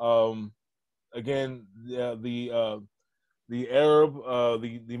 Um, Again, the Arab,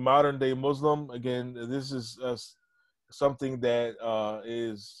 the modern day Muslim. Again, this is something that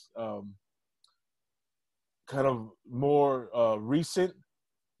is kind of more recent,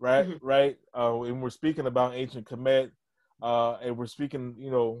 right? Mhm. Right. And we're speaking about ancient Kemet, and we're speaking,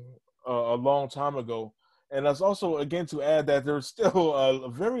 a long time ago. And that's also, again, to add that there's still a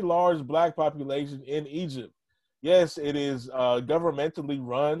very large black population in Egypt. Yes, it is governmentally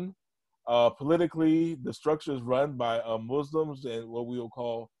run. Politically, the structure is run by Muslims and what we will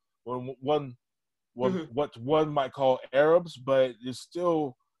call one Mhm. what one might call Arabs, but it's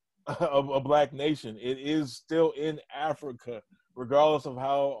still a black nation. It is still in Africa, regardless of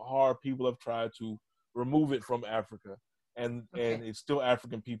how hard people have tried to remove it from Africa, and Okay. it's still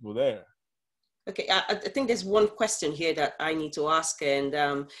African people there. Okay, I think there's one question here that I need to ask, and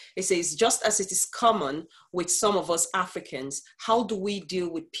it says, just as it is common with some of us Africans, how do we deal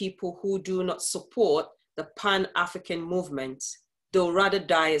with people who do not support the Pan-African movement? They'll rather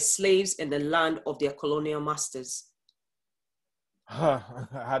die as slaves in the land of their colonial masters.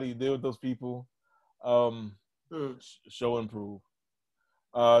 How do you deal with those people? Um, Show and prove.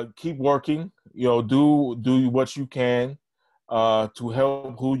 Keep working. Do what you can to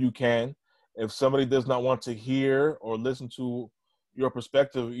help who you can. If somebody does not want to hear or listen to your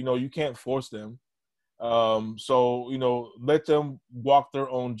perspective, you can't force them. So let them walk their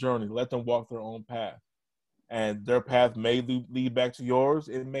own journey. Let them walk their own path, and their path may lead back to yours.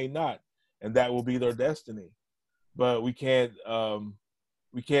 It may not, and that will be their destiny. But we can't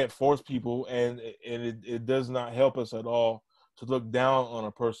force people, and it does not help us at all to look down on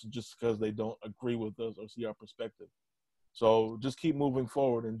a person just because they don't agree with us or see our perspective. So just keep moving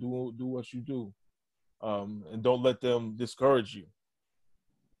forward and do what you do, and don't let them discourage you.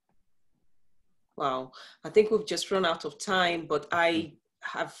 Wow, I think we've just run out of time, but I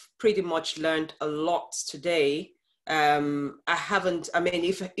have pretty much learned a lot today. I mean,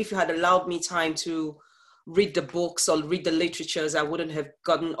 if you had allowed me time to read the books or read the literatures, I wouldn't have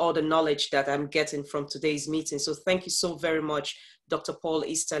gotten all the knowledge that I'm getting from today's meeting. So thank you so very much, Dr. Paul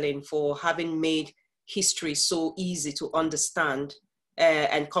Easterling, for having made history so easy to understand.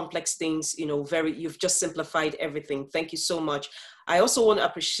 And complex things, you've just simplified everything. Thank you so much. I also want to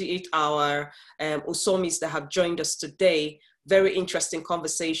appreciate our Osomis that have joined us today. Very interesting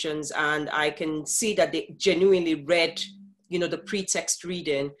conversations, and I can see that they genuinely read, the pretext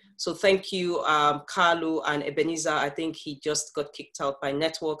reading. So thank you, Carlo and Ebenezer. I think he just got kicked out by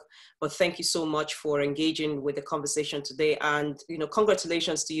network, but thank you so much for engaging with the conversation today. And,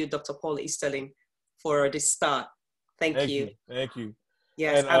 congratulations to you, Dr. Paul Easterling, for this start. Thank you. Thank you.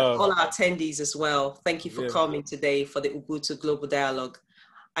 Yes, And and all our attendees as well. Thank you for yeah. coming today for the Ubuntu Global Dialogue.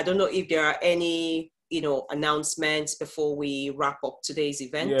 I don't know if there are any, announcements before we wrap up today's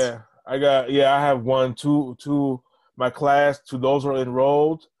event. I have one, to my class, to those who are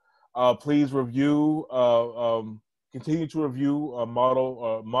enrolled. Please continue to review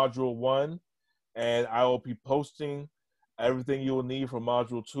module 1, and I will be posting everything you will need for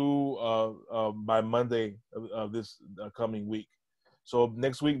module 2 by Monday of this coming week. So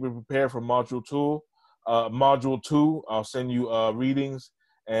next week we prepare for module 2. Module 2, I'll send you readings,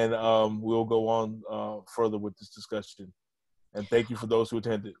 and we'll go on further with this discussion. And thank you for those who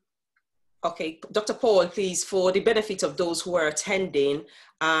attended. Okay, Dr. Paul, please, for the benefit of those who are attending,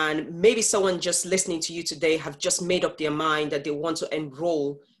 and maybe someone just listening to you today have just made up their mind that they want to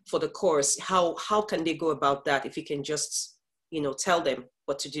enroll for the course, how can they go about that? If you can just, tell them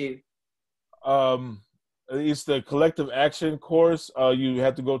what to do. It's the collective action course. You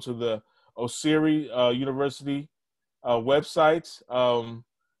have to go to the Osiri University website and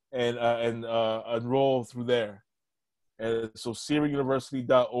enroll through there. And it's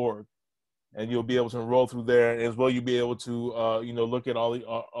osiriuniversity.org. and you'll be able to enroll through there. And as well, you'll be able to, look at all the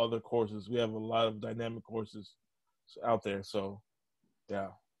other courses. We have a lot of dynamic courses out there. So, yeah.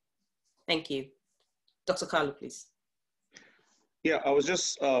 Thank you. Dr. Carlo, please. Yeah, I was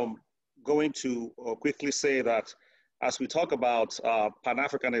just going to quickly say that as we talk about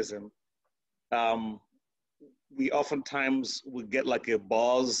Pan-Africanism, we oftentimes we get like a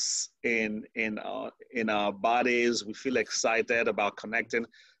buzz in our bodies. We feel excited about connecting.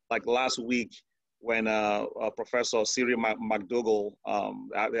 Like last week, when Professor Siri McDougall,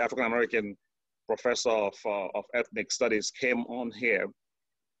 the African American professor of ethnic studies, came on here,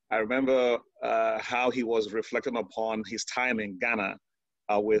 I remember how he was reflecting upon his time in Ghana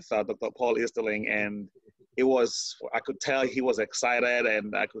with Dr. Paul Easterling, and I could tell he was excited,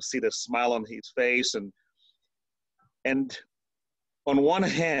 and I could see the smile on his face, and on one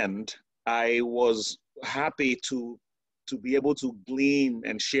hand, I was happy to be able to glean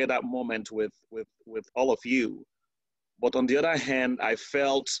and share that moment with all of you. But on the other hand, I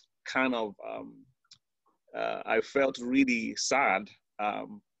felt I felt really sad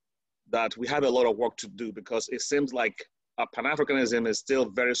that we have a lot of work to do, because it seems like Pan-Africanism is still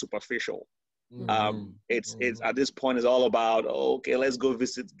very superficial. It's at this point it's all about, okay, let's go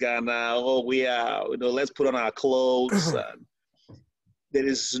visit Ghana. Let's put on our clothes. There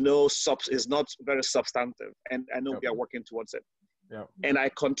is it's not very substantive, and I know we are working towards it. And I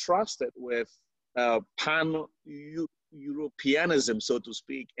contrast it with pan-Europeanism, so to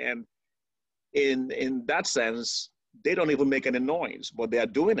speak, and in that sense, they don't even make any noise, but they are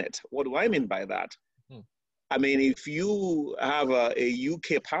doing it. What do I mean by that? I mean, if you have a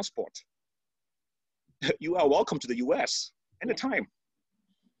UK passport, you are welcome to the US anytime.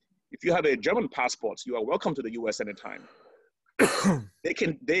 If you have a German passport, you are welcome to the US anytime.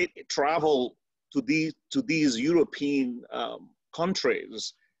 They travel to these European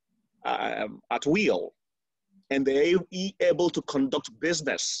countries at will, and they're able to conduct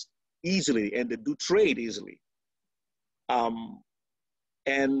business easily, and they do trade easily.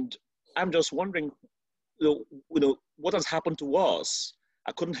 And I'm just wondering, what has happened to us?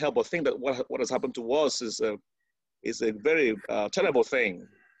 I couldn't help but think that what has happened to us is a very terrible thing.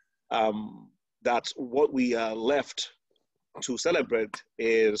 That what we are left to celebrate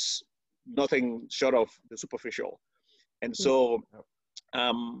is nothing short of the superficial. And so,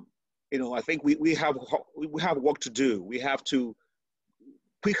 I think we have work to do. We have to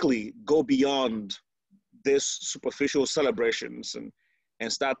quickly go beyond these superficial celebrations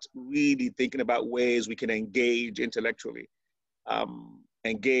and start really thinking about ways we can engage intellectually,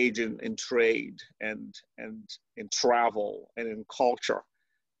 engage in trade and in travel and in culture,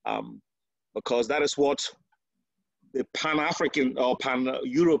 because that is what the Pan-African or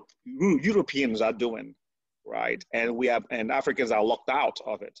Pan-Europeans are doing, right? And Africans are locked out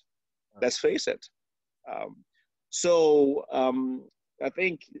of it. Let's face it. I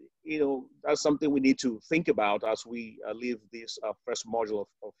think, that's something we need to think about as we leave this first module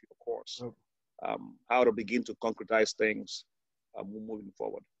of your course, how to begin to concretize things moving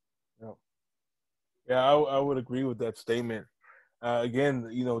forward. Yeah, I would agree with that statement. Again,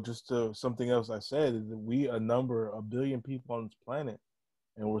 just something else I said, is that we number 1 billion people on this planet,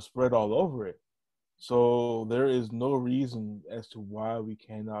 and we're spread all over it. So there is no reason as to why we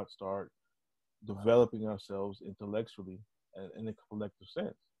cannot start developing ourselves intellectually in a collective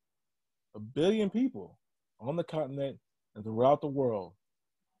sense. 1 billion people on the continent and throughout the world.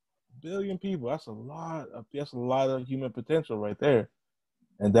 1 billion people. That's a lot of human potential right there,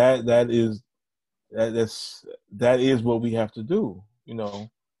 and that is what we have to do, and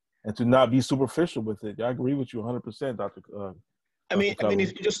to not be superficial with it. I agree with you 100%, Dr. I mean,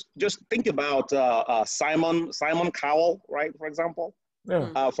 if you just think about Simon Cowell, right, for example,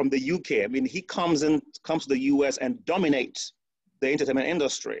 from the UK. I mean, he comes to the US and dominates the entertainment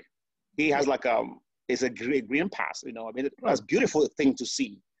industry. He has it's a great green pass, I mean, that's a beautiful thing to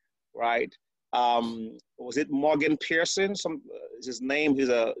see, right? Was it Morgan Pearson? Is his name? He's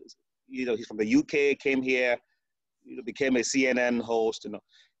from the UK, came here, became a CNN host,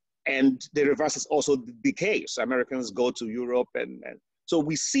 and the reverse is also the case. Americans go to Europe, and so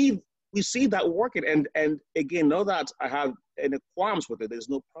we see that working. And again, not that I have any qualms with it. There's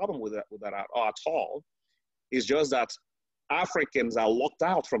no problem with that at all. It's just that Africans are locked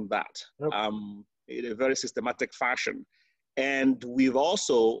out from that in a very systematic fashion, and we've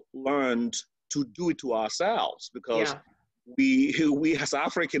also learned to do it to ourselves, because we as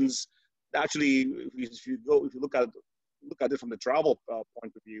Africans, actually, if you look at it from the travel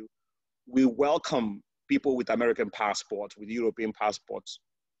point of view, we welcome people with American passports, with European passports,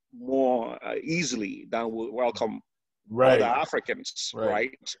 more easily than we welcome other Africans,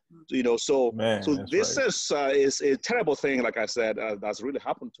 right? You know, so this is a terrible thing, like I said, that's really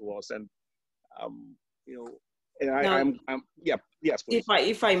happened to us, and you know, and yes, please.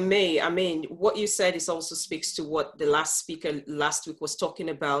 If I may, I mean, what you said is also speaks to what the last speaker last week was talking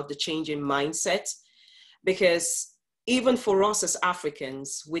about, the change in mindset, because even for us as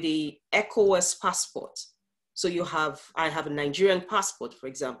Africans with the ECOWAS passport, so I have a Nigerian passport, for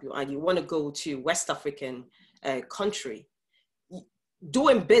example, and you want to go to West African country,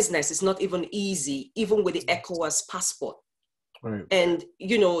 doing business is not even easy, even with the ECOWAS passport. Right. And,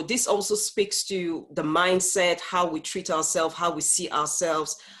 you know, this also speaks to the mindset, how we treat ourselves, how we see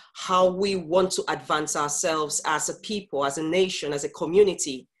ourselves, how we want to advance ourselves as a people, as a nation, as a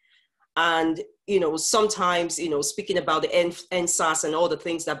community. And, you know, sometimes, you know, speaking about the NSAS and all the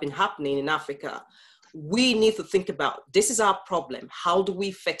things that have been happening in Africa, we need to think about, this is our problem. How do we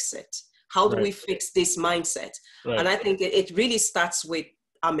fix it? How do we fix this mindset? And I think it really starts with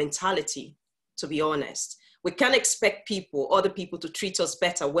our mentality, to be honest. We can't expect other people to treat us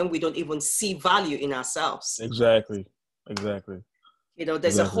better when we don't even see value in ourselves. Exactly. You know,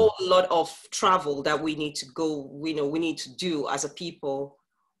 there's a whole lot of travel that we need to go, we need to do as a people.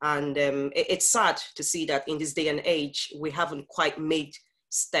 And it's sad to see that in this day and age, we haven't quite made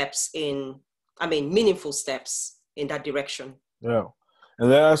meaningful steps in that direction. Yeah.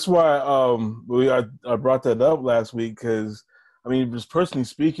 And that's why I brought that up last week, because, I mean, just personally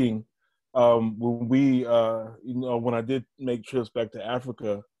speaking, when I did make trips back to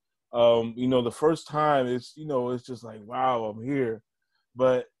Africa, the first time it's just like, wow, I'm here.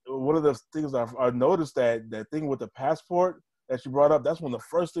 But one of the things I noticed that thing with the passport that you brought up, that's one of the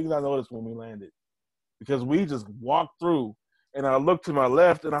first things I noticed when we landed, because we just walked through and I looked to my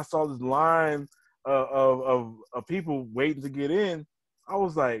left and I saw this line of people waiting to get in. I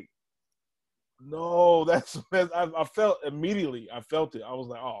was like, no, I felt immediately. I felt it. I was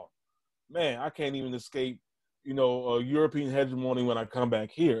like, oh, man, I can't even escape, European hegemony when I come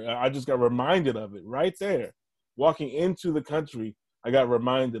back here. I just got reminded of it right there. Walking into the country, I got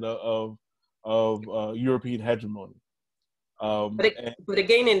reminded of European hegemony. But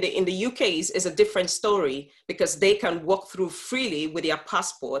again, in the UK is a different story, because they can walk through freely with their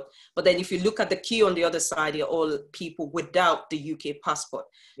passport. But then if you look at the queue on the other side, they're all people without the UK passport.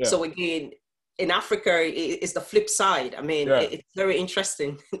 Yeah. So again, in Africa, it's the flip side. I mean, it's very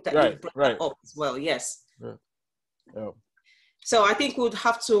interesting that you brought that up as well. Yes. Yeah. Yeah. So I think we'd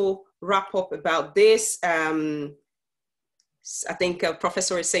have to wrap up about this. I think a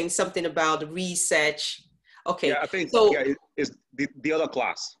professor is saying something about research. Okay. Yeah, I think it's the other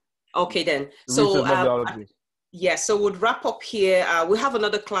class. Okay, then. So so we'll wrap up here. We have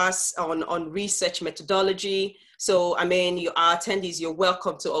another class on research methodology. So, I mean, our attendees, you're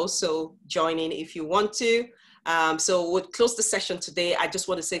welcome to also join in if you want to. So we'll close the session today. I just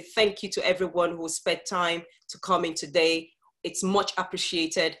want to say thank you to everyone who spent time to come in today. It's much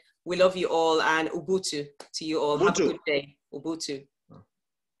appreciated. We love you all, and Ubuntu to you all. Ubuntu. Have a good day. Ubuntu.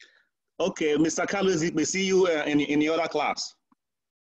 Okay, Mr. Carlos, we see you in the other class.